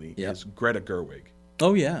lot lately, is Greta Gerwig.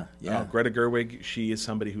 Oh, yeah. Yeah. Greta Gerwig, she is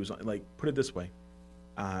somebody who's, like, put it this way.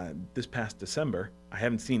 This past December, I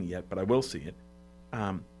haven't seen it yet, but I will see it.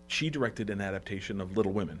 She directed an adaptation of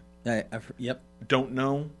Little Women. Yep. Don't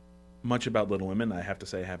know much about Little Women. I have to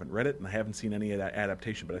say I haven't read it, and I haven't seen any of that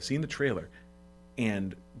adaptation, but I've seen the trailer.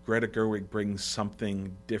 And Greta Gerwig brings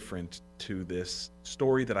something different to this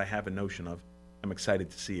story that I have a notion of. I'm excited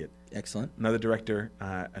to see it. Excellent. Another director,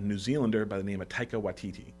 a New Zealander by the name of Taika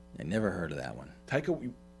Waititi. I never heard of that one.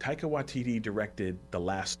 Taika Waititi directed the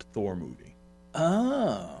last Thor movie.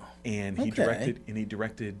 Oh. And he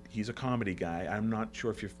directed, he's a comedy guy. I'm not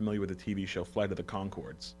sure if you're familiar with the TV show Flight of the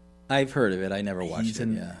Conchords. I've heard of it. I never watched it.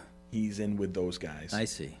 Yeah. He's in with those guys. I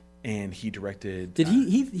see. And he directed... Did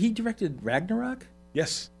he directed Ragnarok?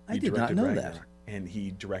 Yes. I did not know Ragnarok. That. And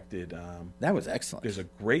he directed... that was excellent. There's a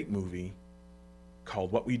great movie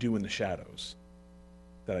called What We Do in the Shadows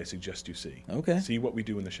that I suggest you see. Okay. See What We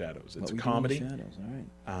Do in the Shadows. It's a comedy. Do in the Shadows.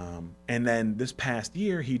 All right. And then this past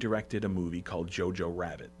year, he directed a movie called Jojo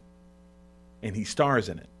Rabbit. And he stars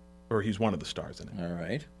in it. Or he's one of the stars in it. All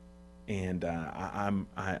right. And I'm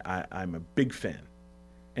a big fan.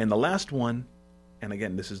 And the last one, and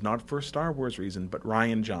again, this is not for a Star Wars reason, but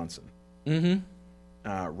Rian Johnson. Mm-hmm.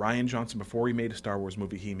 Rian Johnson, before he made a Star Wars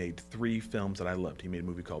movie, he made 3 films that I loved. He made a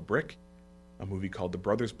movie called Brick, a movie called The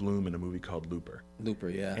Brothers Bloom, and a movie called Looper. Looper,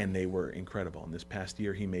 yeah. And they were incredible. And this past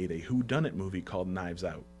year, he made a whodunit movie called Knives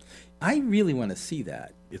Out. I really want to see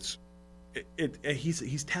that.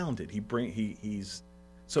 He's talented. He's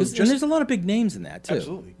and there's a lot of big names in that too.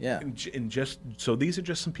 Absolutely, yeah. And just so these are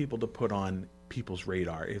just some people to put on people's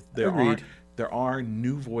radar. If there Agreed. there are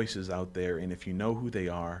new voices out there, and if you know who they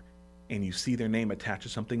are, and you see their name attached to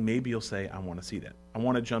something, maybe you'll say, "I want to see that." I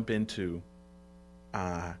want to jump into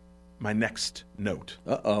my next note.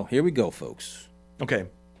 Here we go, folks. Okay,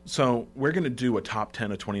 so we're going to do a top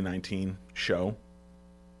 10 of 2019 show,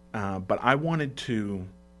 but I wanted to.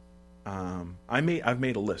 I've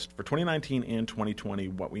made a list for 2019 and 2020,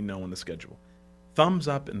 what we know on the schedule. Thumbs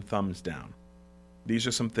up and thumbs down. These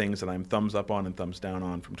are some things that I'm thumbs up on and thumbs down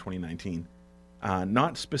on from 2019.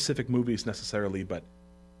 Not specific movies necessarily, but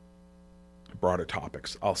broader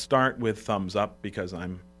topics. I'll start with thumbs up because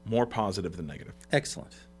I'm more positive than negative.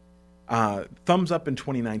 Excellent. Thumbs up in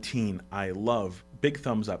 2019, I love, big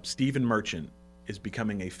thumbs up, Stephen Merchant is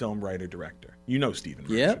becoming a film writer-director. You know Stephen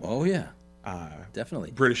Merchant. Yeah, oh yeah.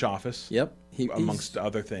 Definitely. British Office. Yep. Amongst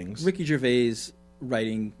other things. Ricky Gervais,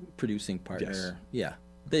 writing, producing partner. Yes.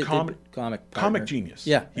 Yeah. Comic genius.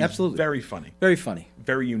 Yeah, He's absolutely. Very funny. Very funny.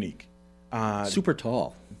 Very unique. Super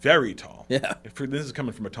tall. Very tall. Yeah. This is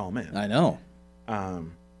coming from a tall man. I know.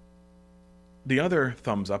 The other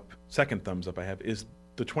thumbs up, second thumbs up I have, is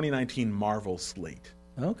the 2019 Marvel slate.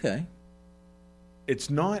 Okay. It's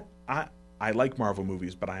not... I like Marvel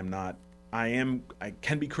movies, but I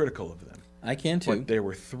can be critical of them. I can too. But there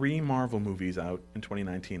were 3 Marvel movies out in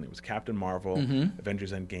 2019. It was Captain Marvel,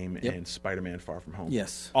 Avengers Endgame, and Spider-Man Far From Home.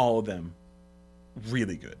 Yes. All of them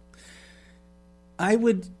really good. I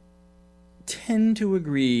would tend to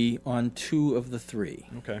agree on 2 of the 3.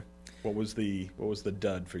 Okay. What was the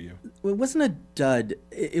dud for you? It wasn't a dud.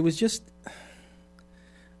 It was just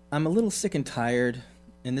I'm a little sick and tired,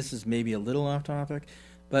 and this is maybe a little off topic,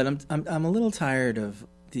 but I'm a little tired of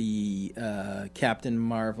the Captain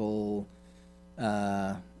Marvel,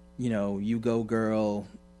 you go girl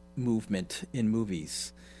movement in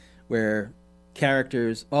movies, where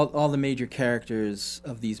characters, all the major characters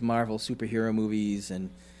of these Marvel superhero movies and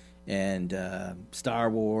Star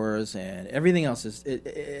Wars and everything else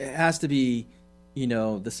it has to be,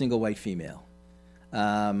 the single white female,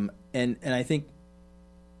 and I think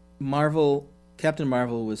Captain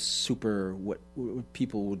Marvel was super what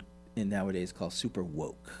people would nowadays call super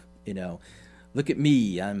woke. Look at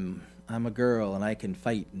me, I'm a girl and I can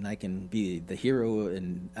fight and I can be the hero,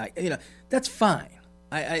 and that's fine.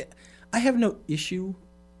 I have no issue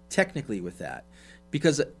technically with that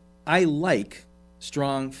because I like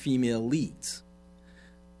strong female leads.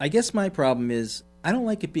 I guess my problem is I don't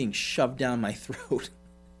like it being shoved down my throat.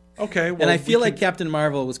 Okay, well, and I feel like Captain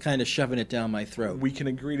Marvel was kind of shoving it down my throat. We can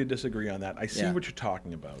agree to disagree on that. I see what you're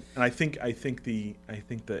talking about, and I think the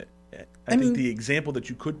example that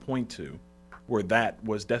you could point to where that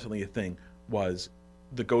was definitely a thing was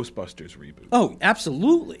the Ghostbusters reboot. Oh,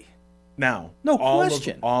 absolutely. Now, no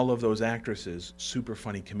question. All of those actresses, super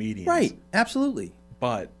funny comedians. Right, absolutely.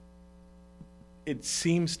 But it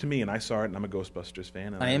seems to me, and I saw it, and I'm a Ghostbusters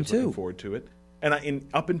fan, and I am was too. Looking forward to it. And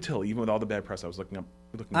up until, even with all the bad press, I was looking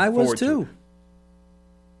I forward was too. to it.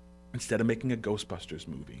 Instead of making a Ghostbusters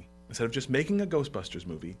movie, instead of just making a Ghostbusters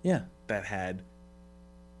movie, that had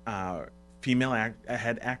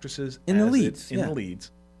had actresses in the leads, the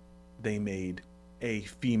leads, they made a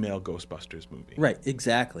female Ghostbusters movie. Right,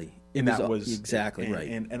 exactly. That was exactly right.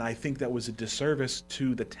 And I think that was a disservice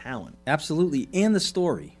to the talent. Absolutely, and the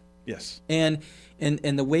story. Yes. And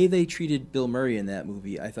the way they treated Bill Murray in that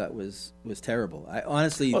movie, I thought was terrible. I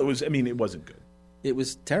honestly, well, it wasn't good. It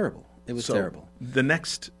was terrible. It was terrible. The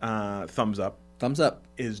next thumbs up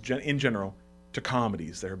is in general to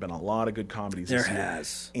comedies. There have been a lot of good comedies this year. There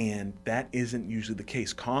has. And that isn't usually the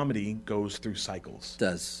case. Comedy goes through cycles. It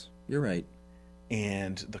does. You're right.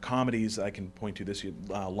 And the comedies I can point to this year,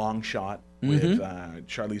 Long Shot with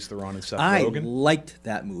Charlize Theron and Seth Rogen. I liked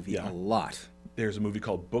that movie a lot. There's a movie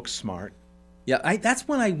called Booksmart. Yeah, that's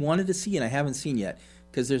one I wanted to see and I haven't seen yet.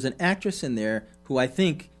 Because there's an actress in there who I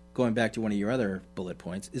think, going back to one of your other bullet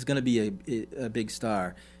points, is going to be a big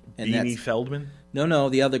star. And Beanie Feldman? No,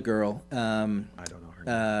 the other girl. I don't know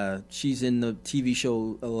her name. She's in the TV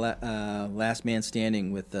show Last Man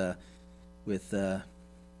Standing with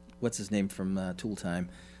what's his name from Tool Time?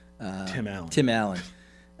 Tim Allen. Tim Allen.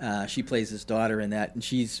 She plays his daughter in that, and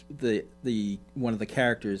she's the one of the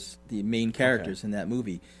characters, the main characters in that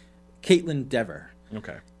movie. Caitlin Dever.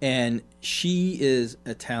 Okay. And she is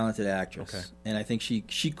a talented actress. Okay. And I think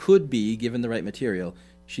she could be, given the right material,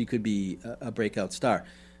 she could be a breakout star.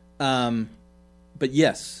 But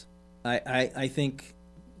yes, I think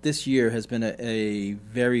this year has been a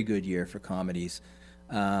very good year for comedies.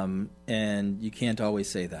 And you can't always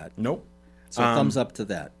say that. Nope. So thumbs up to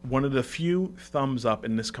that. One of the few thumbs up,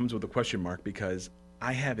 and this comes with a question mark because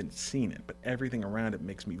I haven't seen it, but everything around it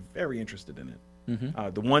makes me very interested in it.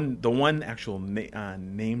 Mm-hmm. The one actual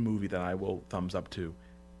name movie that I will thumbs up to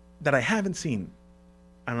that I haven't seen,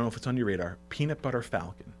 I don't know if it's on your radar, Peanut Butter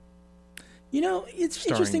Falcon. You know, it's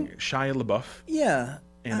starring interesting. Shia LaBeouf. Yeah.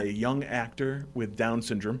 And a young actor with Down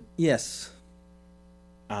syndrome. Yes.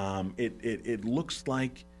 It looks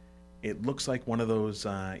like one of those.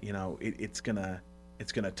 It's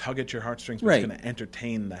gonna tug at your heartstrings, but it's gonna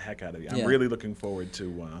entertain the heck out of you. I'm really looking forward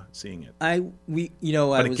to seeing it.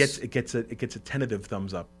 It gets a tentative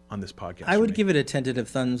thumbs up on this podcast. I would give it a tentative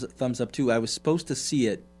thumbs up too. I was supposed to see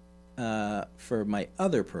it for my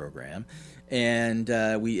other program, and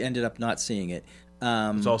we ended up not seeing it.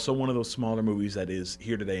 It's also one of those smaller movies that is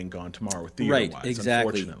here today and gone tomorrow, theater-wise, right?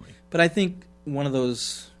 Exactly. Unfortunately, but I think one of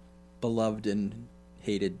those beloved and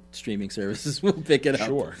hated streaming services will pick it up.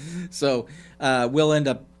 Sure. So we'll end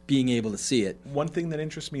up being able to see it. One thing that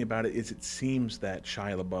interests me about it is it seems that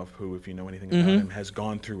Shia LaBeouf, who, if you know anything about him, has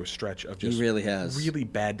gone through a stretch of just really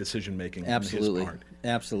bad decision making on his part.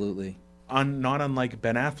 Absolutely. Not unlike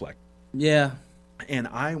Ben Affleck. Yeah. And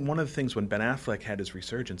one of the things when Ben Affleck had his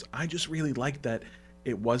resurgence, I just really liked that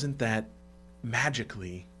it wasn't that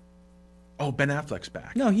magically, oh, Ben Affleck's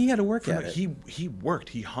back. No, he had to work at it. He worked.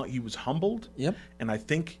 He was humbled. Yep. And I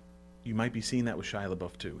think you might be seeing that with Shia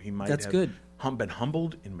LaBeouf too. He might have been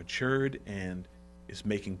humbled and matured and is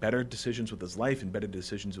making better decisions with his life and better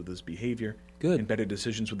decisions with his behavior. Good. And better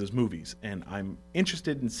decisions with his movies. And I'm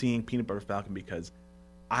interested in seeing Peanut Butter Falcon because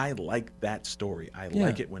I like that story. I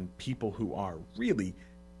like it when people who are really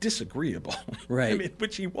disagreeable, right? I mean,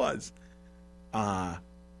 which he was,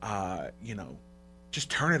 just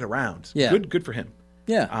turn it around. Yeah. Good for him.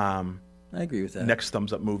 Yeah. I agree with that. Next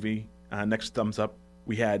thumbs up movie. Next thumbs up.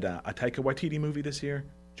 We had a Taika Waititi movie this year,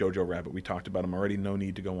 Jojo Rabbit. We talked about him already. No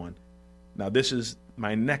need to go on. Now this is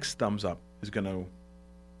my next thumbs up is going to.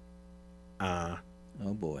 Oh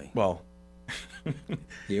boy. Well.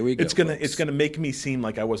 Here we go. It's gonna make me seem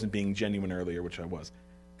like I wasn't being genuine earlier, which I was.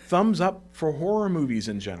 Thumbs up for horror movies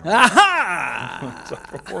in general. Aha! Thumbs up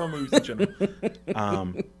for horror movies in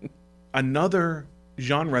general. Another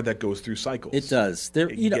genre that goes through cycles. It does.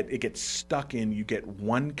 It gets stuck in. You get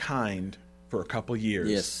one kind for a couple years.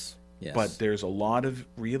 Yes. But there's a lot of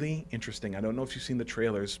really interesting. I don't know if you've seen the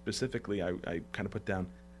trailers specifically. I kind of put down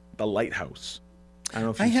The Lighthouse. I don't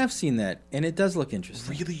know if I have seen that, and it does look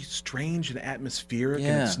interesting. Really strange and atmospheric,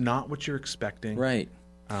 and it's not what you're expecting. Right.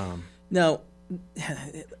 Now,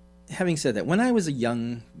 having said that, when I was a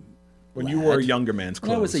young When you wore a younger man's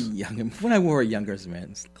clothes. When I wore a younger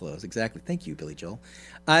man's clothes, exactly. Thank you, Billy Joel.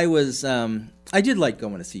 I did like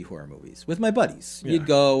going to see horror movies with my buddies. Yeah. You'd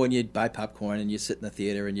go and you'd buy popcorn and you'd sit in the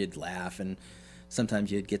theater and you'd laugh and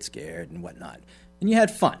sometimes you'd get scared and whatnot. And you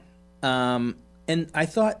had fun. And I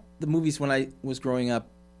thought the movies when I was growing up,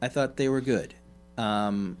 I thought they were good.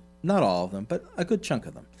 Not all of them, but a good chunk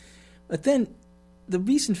of them. But then the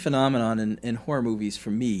recent phenomenon in horror movies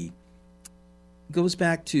for me goes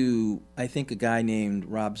back to, I think, a guy named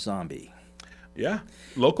Rob Zombie. Yeah,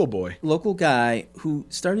 local boy. Local guy who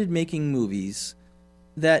started making movies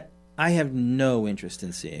that I have no interest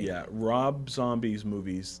in seeing. Yeah, Rob Zombie's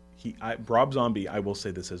movies. Rob Zombie, I will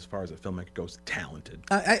say this as far as a filmmaker goes, talented.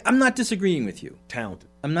 I'm not disagreeing with you. Talented.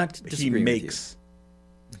 I'm not disagreeing with you. He makes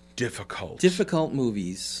difficult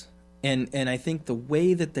movies, and I think the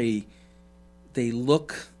way that they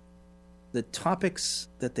look, the topics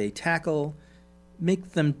that they tackle,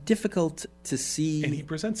 make them difficult to see. And he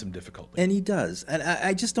presents them difficultly. And he does. And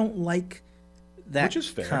I just don't like that Which is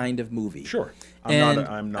fair. Kind of movie. Sure.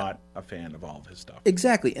 I'm not a fan of all of his stuff.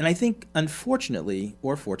 Exactly. And I think, unfortunately,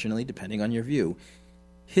 or fortunately, depending on your view,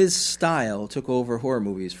 his style took over horror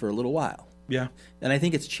movies for a little while. Yeah. And I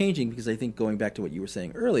think it's changing because I think, going back to what you were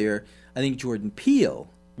saying earlier, I think Jordan Peele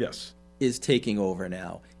is taking over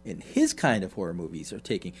now. And his kind of horror movies are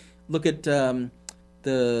taking... Look at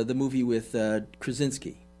the movie with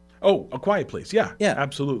Krasinski. Oh, A Quiet Place. Yeah. Yeah.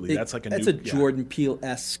 Absolutely. That's a Jordan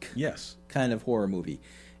Peele-esque kind of horror movie.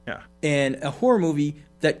 Yeah. And a horror movie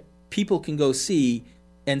that people can go see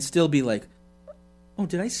and still be like, oh,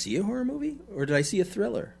 did I see a horror movie? Or did I see a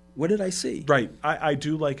thriller? What did I see? Right. I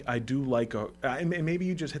do like and maybe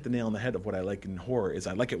you just hit the nail on the head of what I like in horror is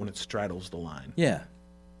I like it when it straddles the line. Yeah.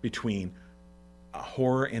 Between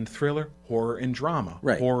horror and thriller, horror and drama,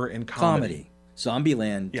 right. Horror and comedy.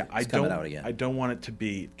 Zombieland is coming out again. I don't want it to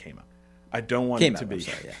be... It came out. I don't want it to be...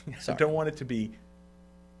 Sorry. I don't want it to be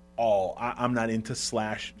all... I'm not into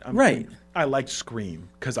slash... Right. I liked Scream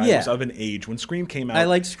because I was of an age when Scream came out. I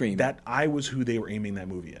liked Scream. That I was who they were aiming that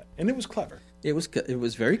movie at. And it was clever. It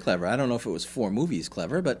was very clever. I don't know if it was for movies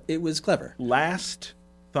clever, but it was clever. Last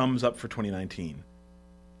thumbs up for 2019.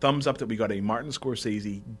 Thumbs up that we got a Martin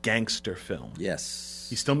Scorsese gangster film. Yes.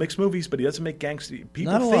 He still makes movies, but he doesn't make gangster...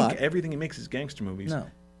 People think everything he makes is gangster movies. No.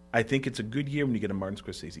 I think it's a good year when you get a Martin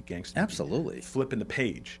Scorsese gangster movie. Absolutely. Flipping the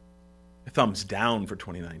page. Thumbs down for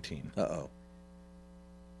 2019. Uh-oh.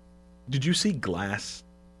 Did you see Glass?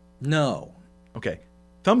 No. Okay.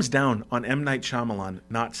 Thumbs down on M. Night Shyamalan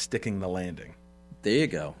not sticking the landing. There you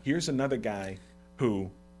go. Here's another guy who...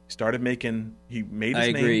 He made his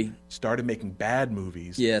name, agree. Started making bad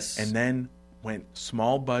movies. Yes. And then went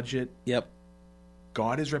small budget. Yep.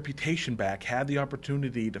 Got his reputation back, had the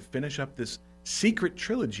opportunity to finish up this secret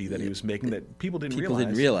trilogy that he was making that people didn't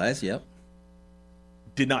realize. Yep.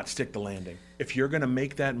 Did not stick the landing. If you're going to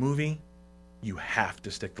make that movie, you have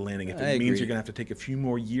to stick the landing. If it means you're going to have to take a few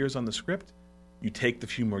more years on the script, you take the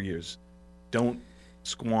few more years. Don't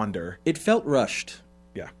squander. It felt rushed.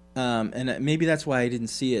 Yeah. And maybe that's why I didn't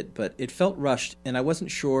see it, but it felt rushed, and I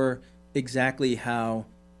wasn't sure exactly how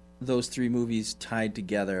those three movies tied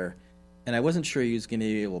together, and I wasn't sure he was going to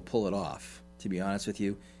be able to pull it off, to be honest with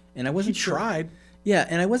you. And I wasn't sure. He tried. Yeah,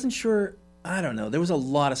 and I wasn't sure. I don't know. There was a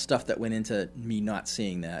lot of stuff that went into me not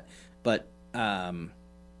seeing that, but I've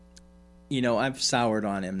soured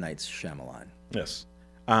on M. Night Shyamalan. Yes.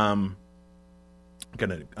 I'm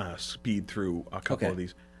gonna speed through a couple of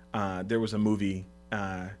these. There was a movie.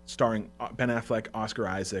 Starring Ben Affleck, Oscar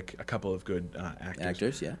Isaac, a couple of good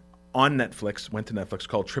actors. Yeah. On Netflix, went to Netflix,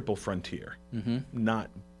 called Triple Frontier. Mm-hmm.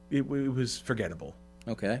 It was forgettable.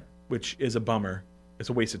 Okay. Which is a bummer. It's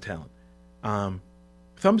a waste of talent.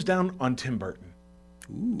 Thumbs down on Tim Burton.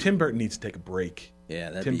 Ooh. Tim Burton needs to take a break.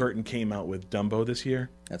 Yeah, Tim Burton came out with Dumbo this year.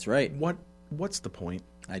 That's right. What's the point?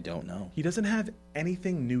 I don't know. He doesn't have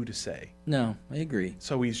anything new to say. No, I agree.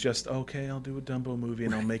 So he's just, okay, I'll do a Dumbo movie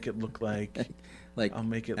and I'll make it look like... I'll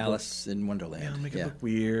make it Alice in Wonderland. Yeah, I'll make it look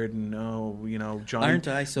weird. And Johnny... Aren't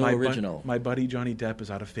I so original? My buddy Johnny Depp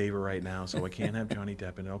is out of favor right now, so I can't have Johnny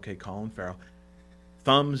Depp. And okay, Colin Farrell.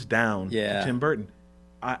 Thumbs down to Tim Burton.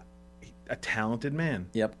 A talented man.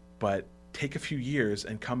 Yep. But take a few years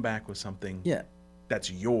and come back with something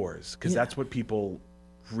that's yours. Because that's what people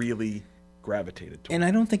really gravitated toward. And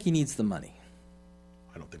I don't think he needs the money.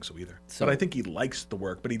 I don't think so either. But I think he likes the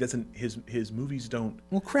work, but he doesn't. His movies don't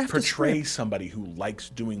portray somebody who likes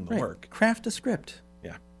doing the work. Craft a script.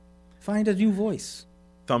 Yeah. Find a new voice.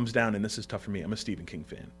 Thumbs down, and this is tough for me. I'm a Stephen King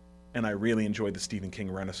fan, and I really enjoy the Stephen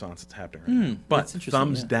King renaissance that's happening right now. But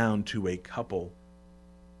thumbs down to a couple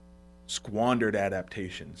squandered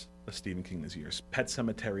adaptations of Stephen King this year. Pet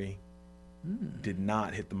Sematary did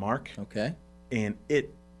not hit the mark. Okay. And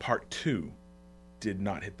It Part 2 did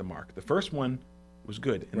not hit the mark. The first one was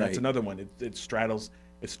good, and that's another one. It straddles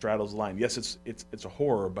the line. Yes, it's a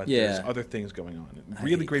horror, but there's other things going on.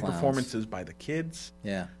 Really great performances by the kids.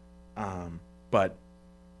 Yeah. But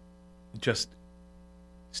just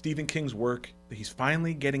Stephen King's work. He's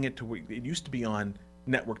finally getting it to where it used to be on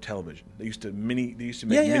network television. They used to make mini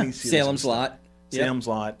series. Salem's Lot. Salem's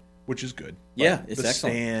Lot, which is good. Yeah, it's The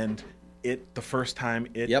excellent. Stand, the first time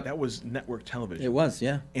that was network television. It was,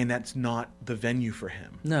 yeah. And that's not the venue for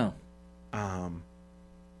him. No.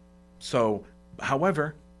 So,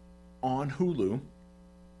 however, on Hulu,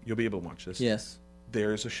 you'll be able to watch this. Yes.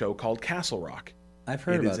 There's a show called Castle Rock. I've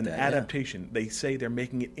heard about that. It is an adaptation. Yeah. They say they're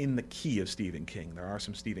making it in the key of Stephen King. There are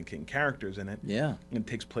some Stephen King characters in it. Yeah. And it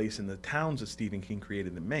takes place in the towns that Stephen King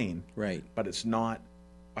created in Maine. Right. But it's not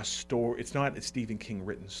a story. It's not a Stephen King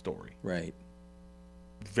written story. Right.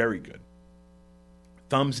 Very good.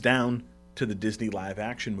 Thumbs down to the Disney live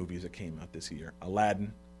action movies that came out this year: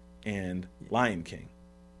 Aladdin and Lion King.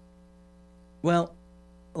 Well,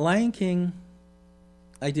 Lion King,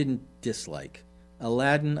 I didn't dislike.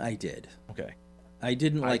 Aladdin, I did. Okay. I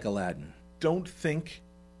didn't like Aladdin. Don't think.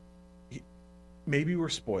 Maybe we're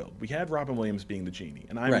spoiled. We had Robin Williams being the genie,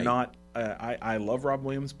 and I'm Right. not. I love Robin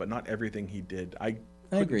Williams, but not everything he did. I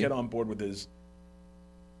couldn't agree. get on board with his.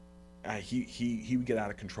 He would get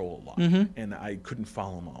out of control a lot, and I couldn't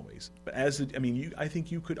follow him always. But I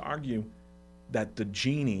think you could argue that the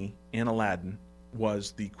genie in Aladdin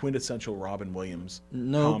was the quintessential Robin Williams.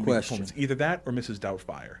 No question. performance. Either that or Mrs.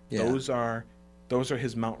 Doubtfire. Yeah. Those are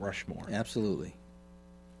his Mount Rushmore. Absolutely.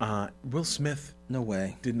 Will Smith No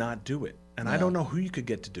way. did not do it, and No. I don't know who you could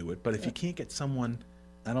get to do it. But if you can't get someone,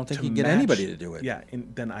 I don't think to you can get match- anybody to do it. Yeah,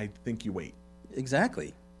 then I think you wait.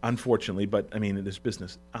 Exactly. Unfortunately, but I mean, it is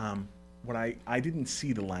business. What I didn't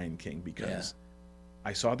see The Lion King because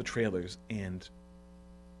I saw the trailers, and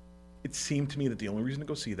it seemed to me that the only reason to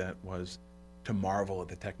go see that was to marvel at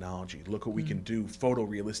the technology. Look what we can do,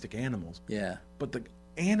 photorealistic animals. Yeah. But the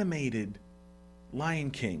animated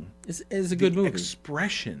Lion King It's a good movie.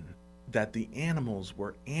 expression that the animals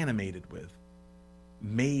were animated with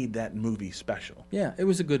made that movie special. Yeah, it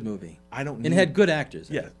was a good movie. I don't. And it had good actors.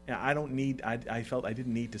 in Yeah, it. I don't need. I felt I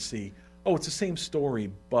didn't need to see. Oh, it's the same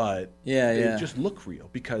story, but Yeah, they yeah. just look real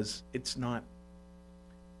because it's not.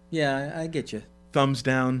 Yeah, I get you. Thumbs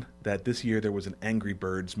down that this year there was an Angry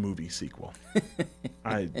Birds movie sequel.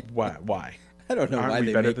 Why? I don't know Aren't why we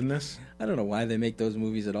they better make, than this I don't know why they make those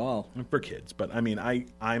movies at all. for kids? But I mean,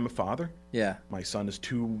 I'm a father. Yeah. My son is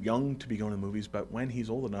too young to be going to movies, but when he's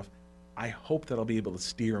old enough, I hope that I'll be able to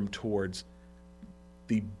steer him towards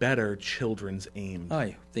the better children's aimed.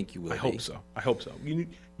 I think you will. I hope so. You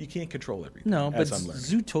can't control everything. No, but as I'm learning.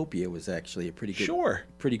 Zootopia was actually a pretty good,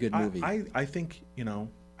 pretty good movie. I think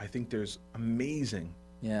I think there's amazing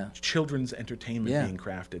yeah. children's entertainment Yeah. being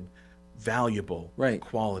crafted, valuable, Right.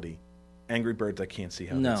 quality. Angry Birds, I can't see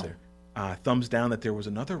how No. that's there. Thumbs down that there was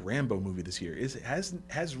another Rambo movie this year. Has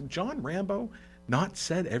John Rambo not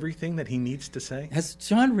said everything that he needs to say? Has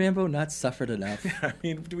John Rambo not suffered enough? I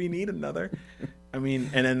mean, do we need another? I mean,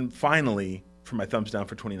 and then finally, for my thumbs down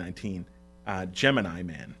for 2019, Gemini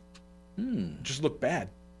Man. Just looked bad.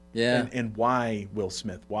 Yeah. And why Will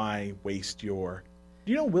Smith? Why waste your...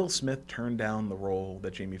 Do you know Will Smith turned down the role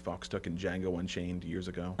that Jamie Foxx took in Django Unchained years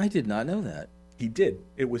ago? I did not know that. He did.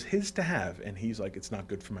 It was his to have, and he's like, it's not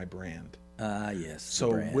good for my brand. Yes. the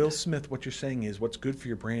So brand. Will Smith, what you're saying is what's good for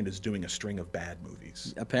your brand is doing a string of bad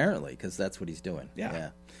movies. Apparently, because that's what he's doing. Yeah.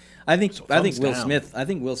 I think So I think thumbs Will down. Smith. I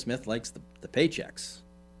think Will Smith likes the paychecks.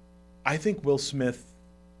 I think Will Smith,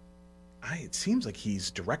 it seems like he's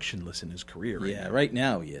directionless in his career right Yeah. now, Right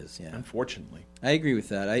now he is. Yeah. unfortunately. I agree with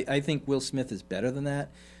that. I think Will Smith is better than that.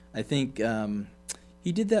 I think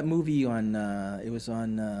he did that movie on. It was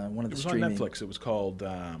on one of It the was on streaming. Netflix. It was called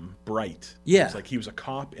Bright. Yeah. It was like he was a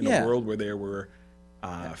cop in Yeah. a world where there were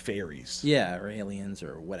fairies. Yeah, or aliens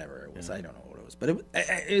or whatever it was. I don't know what it was, but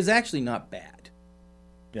it was actually not bad.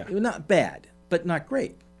 Yeah. It was not bad, but not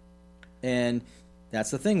great. And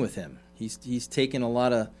that's the thing with him. He's taken a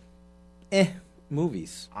lot of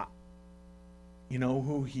movies. You know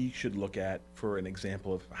who he should look at for an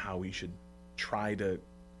example of how he should try to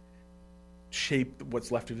shape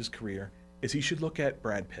what's left of his career is he should look at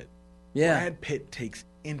Brad Pitt. Yeah, Brad Pitt takes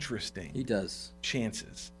interesting he does.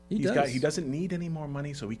 chances. He He does. doesn't need any more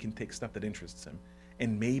money, so he can take stuff that interests him.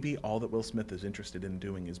 And maybe all that Will Smith is interested in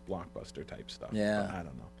doing is blockbuster type stuff. Yeah. But I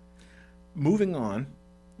don't know. Moving on.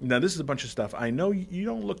 Now this is a bunch of stuff. I know you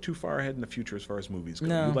don't look too far ahead in the future as far as movies go.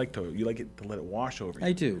 No. You like it to let it wash over you.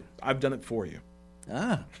 I do. I've done it for you.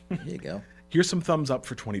 Ah, there you go. Here's some thumbs up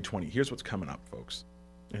for 2020. Here's what's coming up, folks,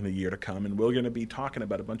 in the year to come. And we're going to be talking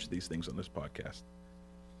about a bunch of these things on this podcast.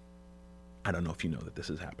 I don't know if you know that this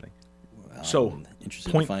is happening. Well, So, I'm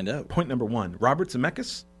interested to find out. Point number one, Robert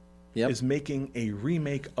Zemeckis is making a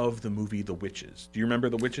remake of the movie The Witches. Do you remember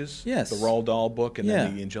The Witches? Yes. The Roald Dahl book and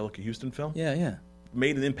then the Angelica Houston film? Yeah.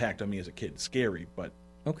 Made an impact on me as a kid. Scary, but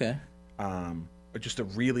okay. Just a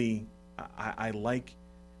really, I like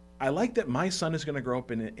that my son is going to grow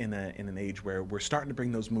up in an age where we're starting to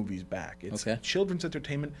bring those movies back. It's children's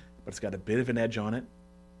entertainment, but it's got a bit of an edge on it.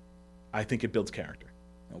 I think it builds character.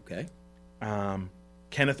 Okay.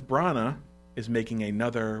 Kenneth Branagh is making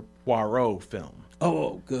another Poirot film.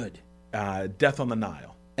 Oh, good. Death on the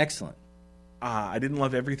Nile. Excellent. I didn't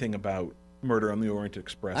love everything about Murder on the Orient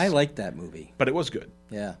Express. I liked that movie. But it was good.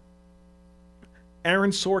 Yeah.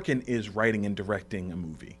 Aaron Sorkin is writing and directing a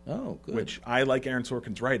movie. Oh, good. Which I like Aaron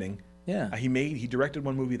Sorkin's writing. Yeah. He directed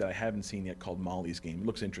one movie that I haven't seen yet called Molly's Game. It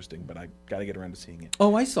looks interesting, but I got to get around to seeing it.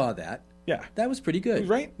 Oh, I saw that. Yeah. That was pretty good.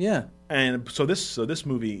 Right? Yeah. And so this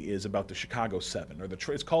movie is about the Chicago 7, or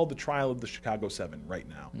it's called The Trial of the Chicago 7 right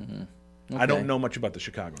now. Mm-hmm. Okay. I don't know much about the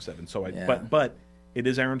Chicago 7, so but it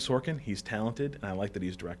is Aaron Sorkin. He's talented, and I like that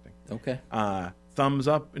he's directing. Okay. Thumbs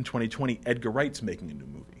up in 2020. Edgar Wright's making a new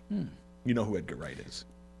movie. You know who Edgar Wright is.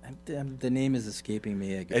 The name is escaping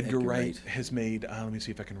me. Edgar Wright has made, let me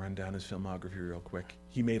see if I can run down his filmography real quick.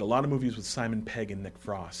 He made a lot of movies with Simon Pegg and Nick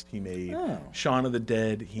Frost. He made Shaun of the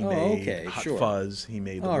Dead. He made Hot Fuzz. He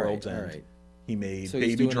made The World's End. Right. He made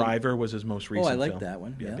Baby Driver was his most recent film. I like that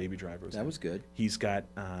one. Yeah, Baby Driver. Was good. He's got,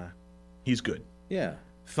 he's good. Yeah.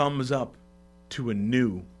 Thumbs up to a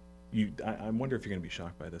new, I wonder if you're going to be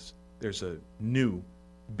shocked by this. There's a new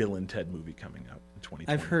Bill and Ted movie coming out in 2020.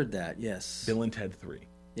 I've heard that, yes. Bill and Ted 3.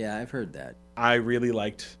 Yeah, I've heard that. I really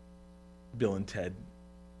liked Bill and Ted.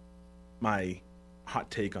 My hot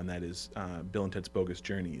take on that is Bill and Ted's Bogus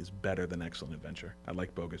Journey is better than Excellent Adventure. I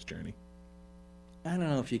like Bogus Journey. I don't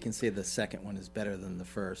know if you can say the second one is better than the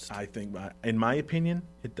first. I think, in my opinion,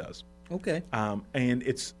 it does. Okay. And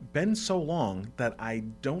it's been so long that I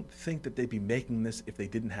don't think that they'd be making this if they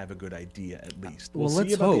didn't have a good idea, at least. We'll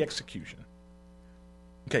see about the execution.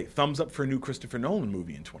 Okay, thumbs up for a new Christopher Nolan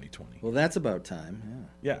movie in 2020. Well, that's about time.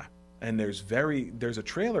 Yeah. And there's a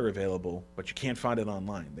trailer available, but you can't find it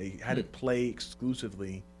online. They had it play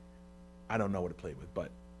exclusively. I don't know what it played with,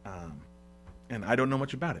 but and I don't know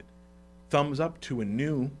much about it. Thumbs up to a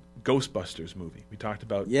new Ghostbusters movie. We talked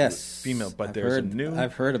about female, but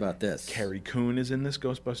I've heard about this. Carrie Coon is in this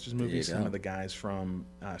Ghostbusters movie. Some of the guys from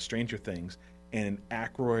Stranger Things, and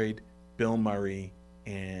Aykroyd, Bill Murray,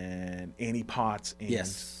 and Annie Potts, and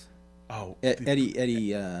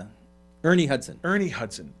Ernie Hudson. Ernie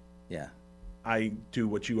Hudson. Yeah. I do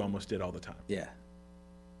what you almost did all the time. Yeah.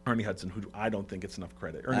 Ernie Hudson, who I don't think gets enough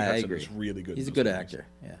credit. Ernie Hudson is really good. He's a good actor.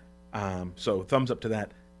 Yeah. So thumbs up to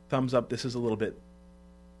that. Thumbs up. This is a little bit.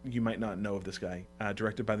 You might not know of this guy.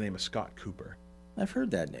 Directed by the name of Scott Cooper. I've heard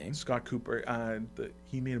that name. Scott Cooper.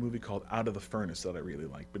 He made a movie called Out of the Furnace that I really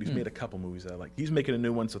like, but he's made a couple movies that I like. He's making a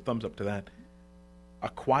new one, so thumbs up to that. A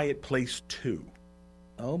Quiet Place 2.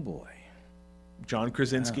 Oh boy. John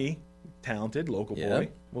Krasinski, talented local boy.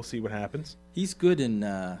 We'll see what happens. He's good in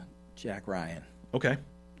Jack Ryan. Okay.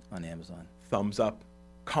 On Amazon. Thumbs up.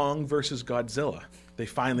 Kong versus Godzilla. They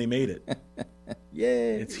finally made it.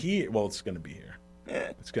 Yay! It's here. Well, it's going to be here.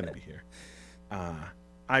 It's going to be here.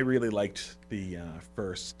 I really liked the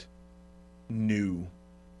first new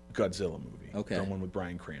Godzilla movie. Okay. The one with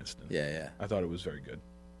Bryan Cranston. Yeah. I thought it was very good.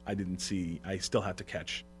 I still have to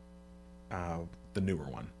catch the newer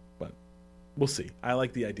one, but we'll see. I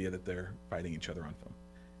like the idea that they're fighting each other on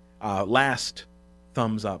film. Last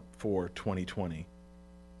thumbs up for 2020.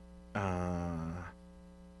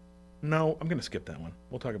 No, I'm going to skip that one.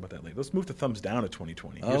 We'll talk about that later. Let's move to thumbs down to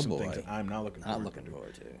 2020. Here's some things that I'm not looking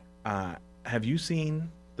forward to. Have you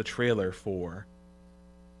seen the trailer for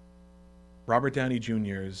Robert Downey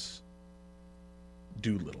Jr.'s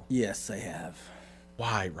Doolittle? Yes, I have.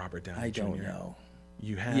 Why Robert Downey Jr.? I don't know.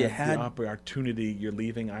 You had the opportunity. You're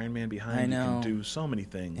leaving Iron Man behind. I know. You can do so many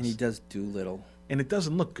things. And he does Doolittle. And it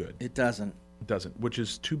doesn't look good. It doesn't. It doesn't, which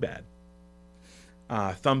is too bad.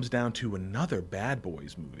 Thumbs down to another Bad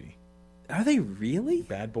Boys movie. Are they really?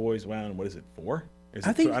 Bad Boys, wow, what is it, 4?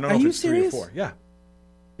 I don't know if it's serious? 3 or 4. Yeah.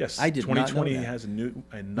 Yes. I did 2020 not know that. has another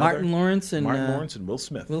Martin Lawrence and Will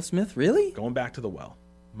Smith. Will Smith, really? Going back to the well.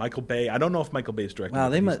 Michael Bay. I don't know if Michael Bay's directing. Wow,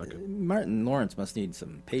 Martin Lawrence must need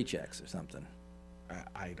some paychecks or something.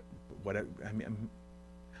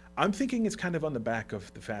 I'm thinking it's kind of on the back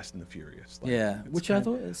of the Fast and the Furious. Which are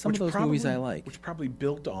some of those movies I like. Which probably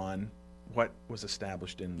built on what was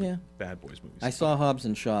established in the Bad Boys movies. I saw Hobbs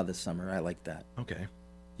and Shaw this summer. I like that. Okay.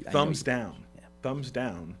 Thumbs down. Yeah. Thumbs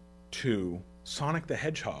down to Sonic the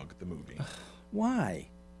Hedgehog, the movie. Why?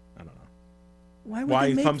 I don't know. Why would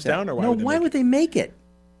they make thumbs that? down or why? Why would they make it?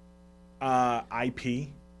 IP.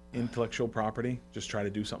 intellectual property. Just try to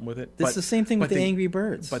do something with it. It's the same thing with the Angry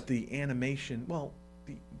Birds. But the animation,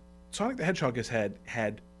 Sonic the Hedgehog has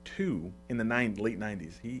had two in the late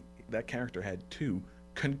 90s. That character had two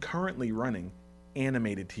concurrently running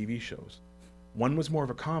animated TV shows. One was more of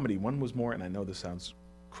a comedy. One was more, and I know this sounds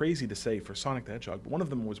crazy to say for Sonic the Hedgehog, but one of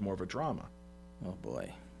them was more of a drama. Oh, boy.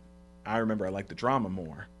 I remember I liked the drama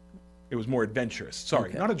more. It was more adventurous.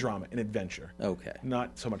 Sorry, not a drama, an adventure. Okay.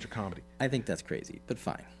 Not so much a comedy. I think that's crazy, but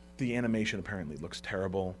fine. The animation apparently looks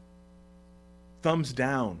terrible. Thumbs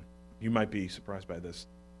down. You might be surprised by this.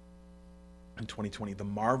 In 2020, the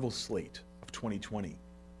Marvel slate of 2020.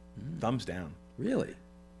 Thumbs down. Really?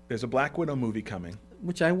 There's a Black Widow movie coming.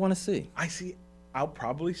 Which I want to see. I'll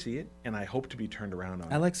probably see it, and I hope to be turned around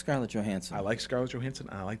on it. I like Scarlett Johansson. I like Scarlett Johansson,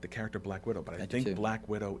 and I like the character Black Widow, but I think Black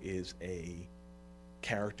Widow is a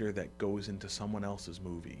character that goes into someone else's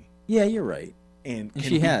movie. Yeah, you're right. And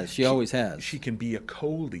she always has. She can be a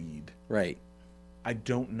co-lead. Right. I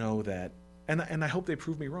don't know that, and I hope they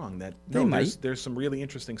prove me wrong. That there's some really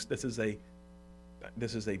interesting. This is a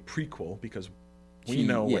prequel because we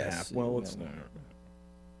know what happened. Well, it's no.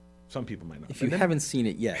 Some people might not. If you haven't seen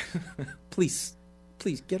it yet, please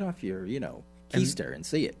get off your keister and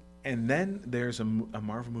see it. And then there's a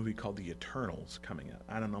Marvel movie called The Eternals coming out.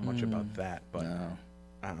 I don't know much about that, but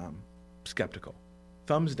skeptical.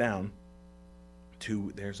 Thumbs down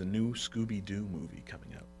to there's a new Scooby-Doo movie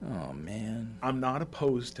coming out. Oh, man. I'm not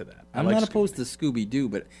opposed to that. I'm not opposed to Scooby-Doo,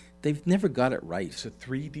 but they've never got it right. It's a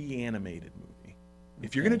 3D animated movie. Okay.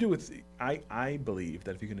 If you're going to do it, I believe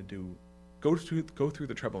that if you're going to do, go through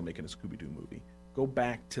the trouble of making a Scooby-Doo movie, go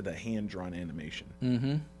back to the hand-drawn animation.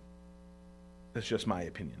 Mm-hmm. That's just my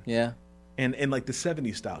opinion. Yeah. And like the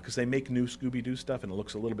 70s style, because they make new Scooby-Doo stuff and it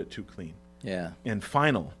looks a little bit too clean. Yeah. And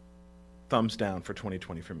final thumbs down for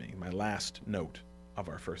 2020 for me. My last note of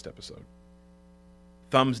our first episode.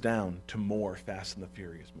 Thumbs down to more Fast and the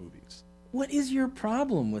Furious movies. What is your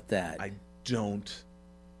problem with that? I don't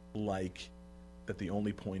like that the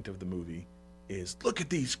only point of the movie is, look at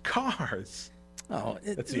these cars. Oh,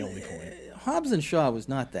 that's the only point. Hobbs and Shaw was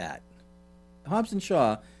not that. Hobbs and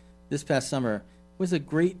Shaw this past summer was a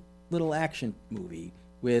great little action movie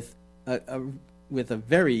with a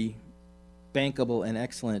very bankable and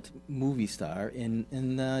excellent movie star in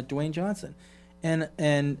Dwayne Johnson,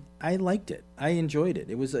 and I liked it. I enjoyed it.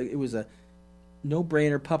 It was a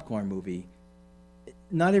no-brainer popcorn movie.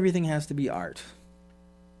 Not everything has to be art.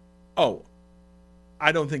 Oh,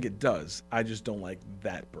 I don't think it does. I just don't like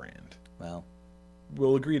that brand. Well,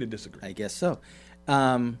 we'll agree to disagree. I guess so.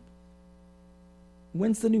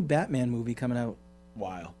 When's the new Batman movie coming out?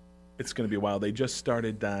 While. It's going to be a while. They just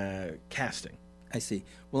started casting. I see.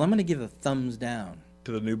 Well, I'm going to give a thumbs down.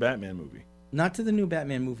 To the new Batman movie? Not to the new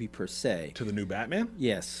Batman movie per se. To the new Batman?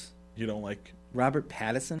 Yes. You don't like... Robert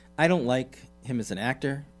Pattinson? I don't like him as an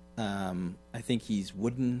actor. I think he's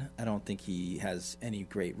wooden. I don't think he has any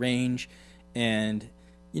great range. And,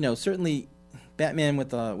 certainly Batman with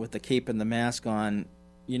the cape and the mask on,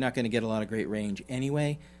 you're not going to get a lot of great range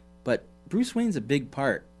anyway. But Bruce Wayne's a big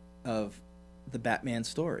part of the Batman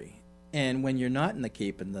story. And when you're not in the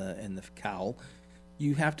cape and the cowl,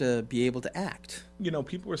 you have to be able to act.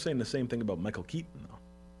 People were saying the same thing about Michael Keaton, though.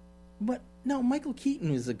 But, no, Michael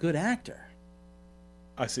Keaton is a good actor.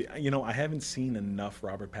 I see. I haven't seen enough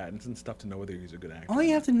Robert Pattinson stuff to know whether he's a good actor. All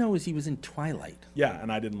you have to know is he was in Twilight. Yeah,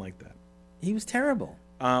 and I didn't like that. He was terrible.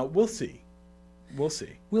 We'll see. We'll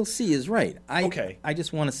see is right. Okay. I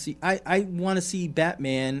just want to see... I want to see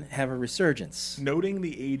Batman have a resurgence. Noting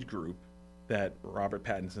the age group that Robert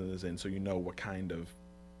Pattinson is in, so you know what kind of...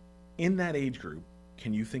 In that age group,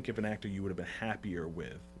 can you think of an actor you would have been happier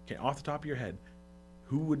with? Okay, off the top of your head,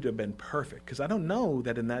 who would have been perfect? Because I don't know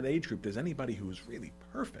that in that age group there's anybody who's really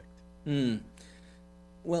perfect.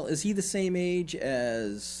 Well, is he the same age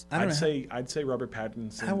as... I'd say Robert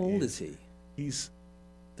Pattinson. How old is he? He's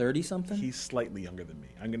 30-something? He's slightly younger than me.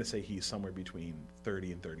 I'm going to say he's somewhere between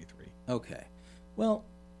 30 and 33. Okay. Well,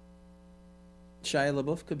 Shia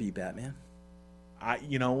LaBeouf could be Batman.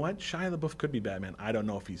 You know what? Shia LaBeouf could be Batman. I don't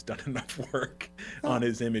know if he's done enough work on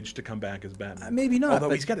his image to come back as Batman. Maybe not.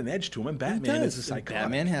 Although he's got an edge to him, and Batman is a psychotic.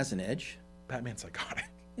 Batman has an edge. Batman's psychotic.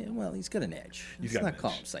 Yeah, well, he's got an edge. Let's not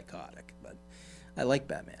call him psychotic, but I like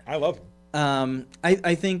Batman. I love him.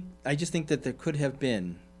 I just think that there could have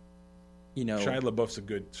been, Shia LaBeouf's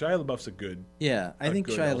a good. Yeah, I think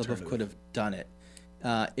Shia LaBeouf could have done it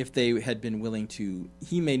if they had been willing to.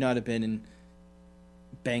 He may not have been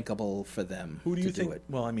bankable for them. Who do you think?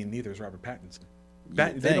 Well, I mean, neither is Robert Pattinson.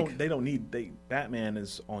 Batman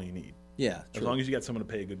is all you need. Yeah, as long as you got someone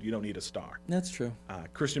to pay good, you don't need a star. That's true.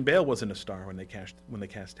 Christian Bale wasn't a star when they cast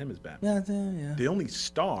him as Batman. Yeah. The only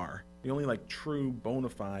star, the only like true bona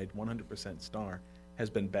fide 100% star, has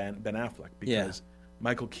been Ben Affleck because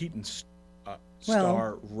Michael Keaton's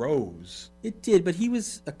star rose. It did, but he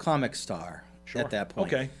was a comic star at that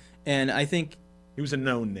point. Okay, and I think he was a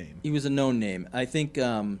known name. I think,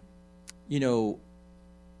 I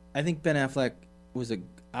think Ben Affleck was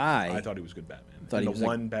I thought he was a good Batman. Thought he was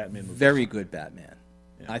Batman movie. Very good Batman.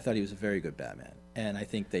 Yeah. I thought he was a very good Batman, and I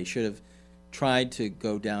think they should have tried to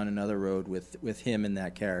go down another road with him in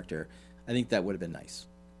that character. I think that would have been nice.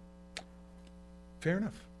 Fair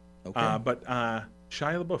enough. Okay. But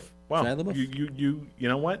Shia LaBeouf. Wow. Shia LaBeouf. You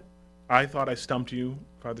know what? I thought I stumped you,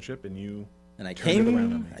 Father Chip, and I turned came it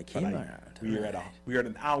around on me. I came around. We are at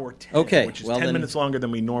an hour 10, okay, which is 10 minutes longer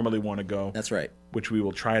than we normally want to go. That's right. Which we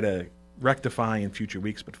will try to rectify in future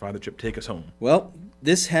weeks, but Father Chip, take us home. Well,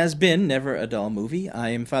 this has been Never a Dull Movie. I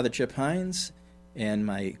am Father Chip Hines, and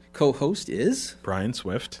my co-host is Brian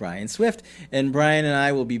Swift. And Brian and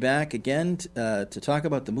I will be back again to talk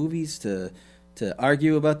about the movies, to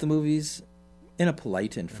argue about the movies in a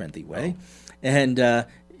polite and friendly way. And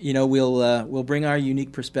we'll bring our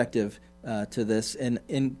unique perspective to this,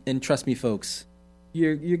 and trust me, folks,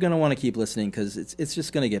 you're going to want to keep listening because it's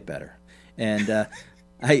just going to get better. And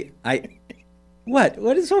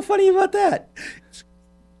what is so funny about that?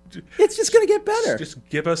 It's just going to get better. Just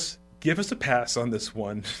give us a pass on this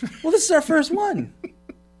one. Well, this is our first one.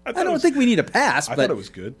 I don't think we need a pass. I thought it was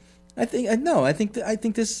good. I think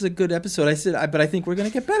this is a good episode. But I think we're going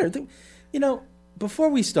to get better. Before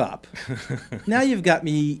we stop, now you've got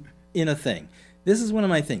me in a thing. This is one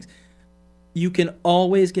of my things. You can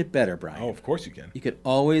always get better, Brian. Oh, of course you can. You can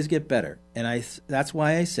always get better, and that's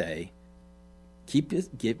why I say, keep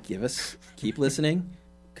listening,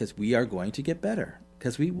 because we are going to get better.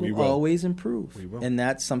 Because we will always improve. We will. And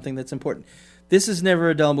that's something that's important. This is Never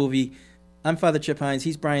a Dull Movie. I'm Father Chip Hines.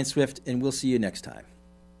 He's Brian Swift, and we'll see you next time.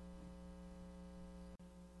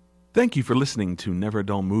 Thank you for listening to Never a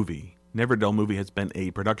Dull Movie. Never a Dull Movie has been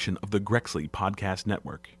a production of the Grexley Podcast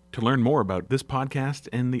Network. To learn more about this podcast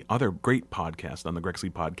and the other great podcasts on the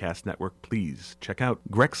Grexley Podcast Network, please check out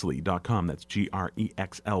Grexley.com. That's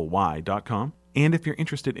Grexly.com. And if you're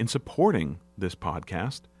interested in supporting this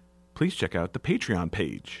podcast, please check out the Patreon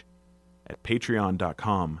page at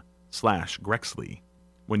patreon.com/Grexley.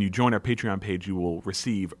 When you join our Patreon page, you will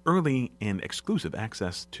receive early and exclusive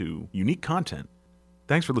access to unique content.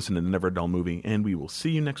 Thanks for listening to Never a Dull Movie, and we will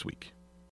see you next week.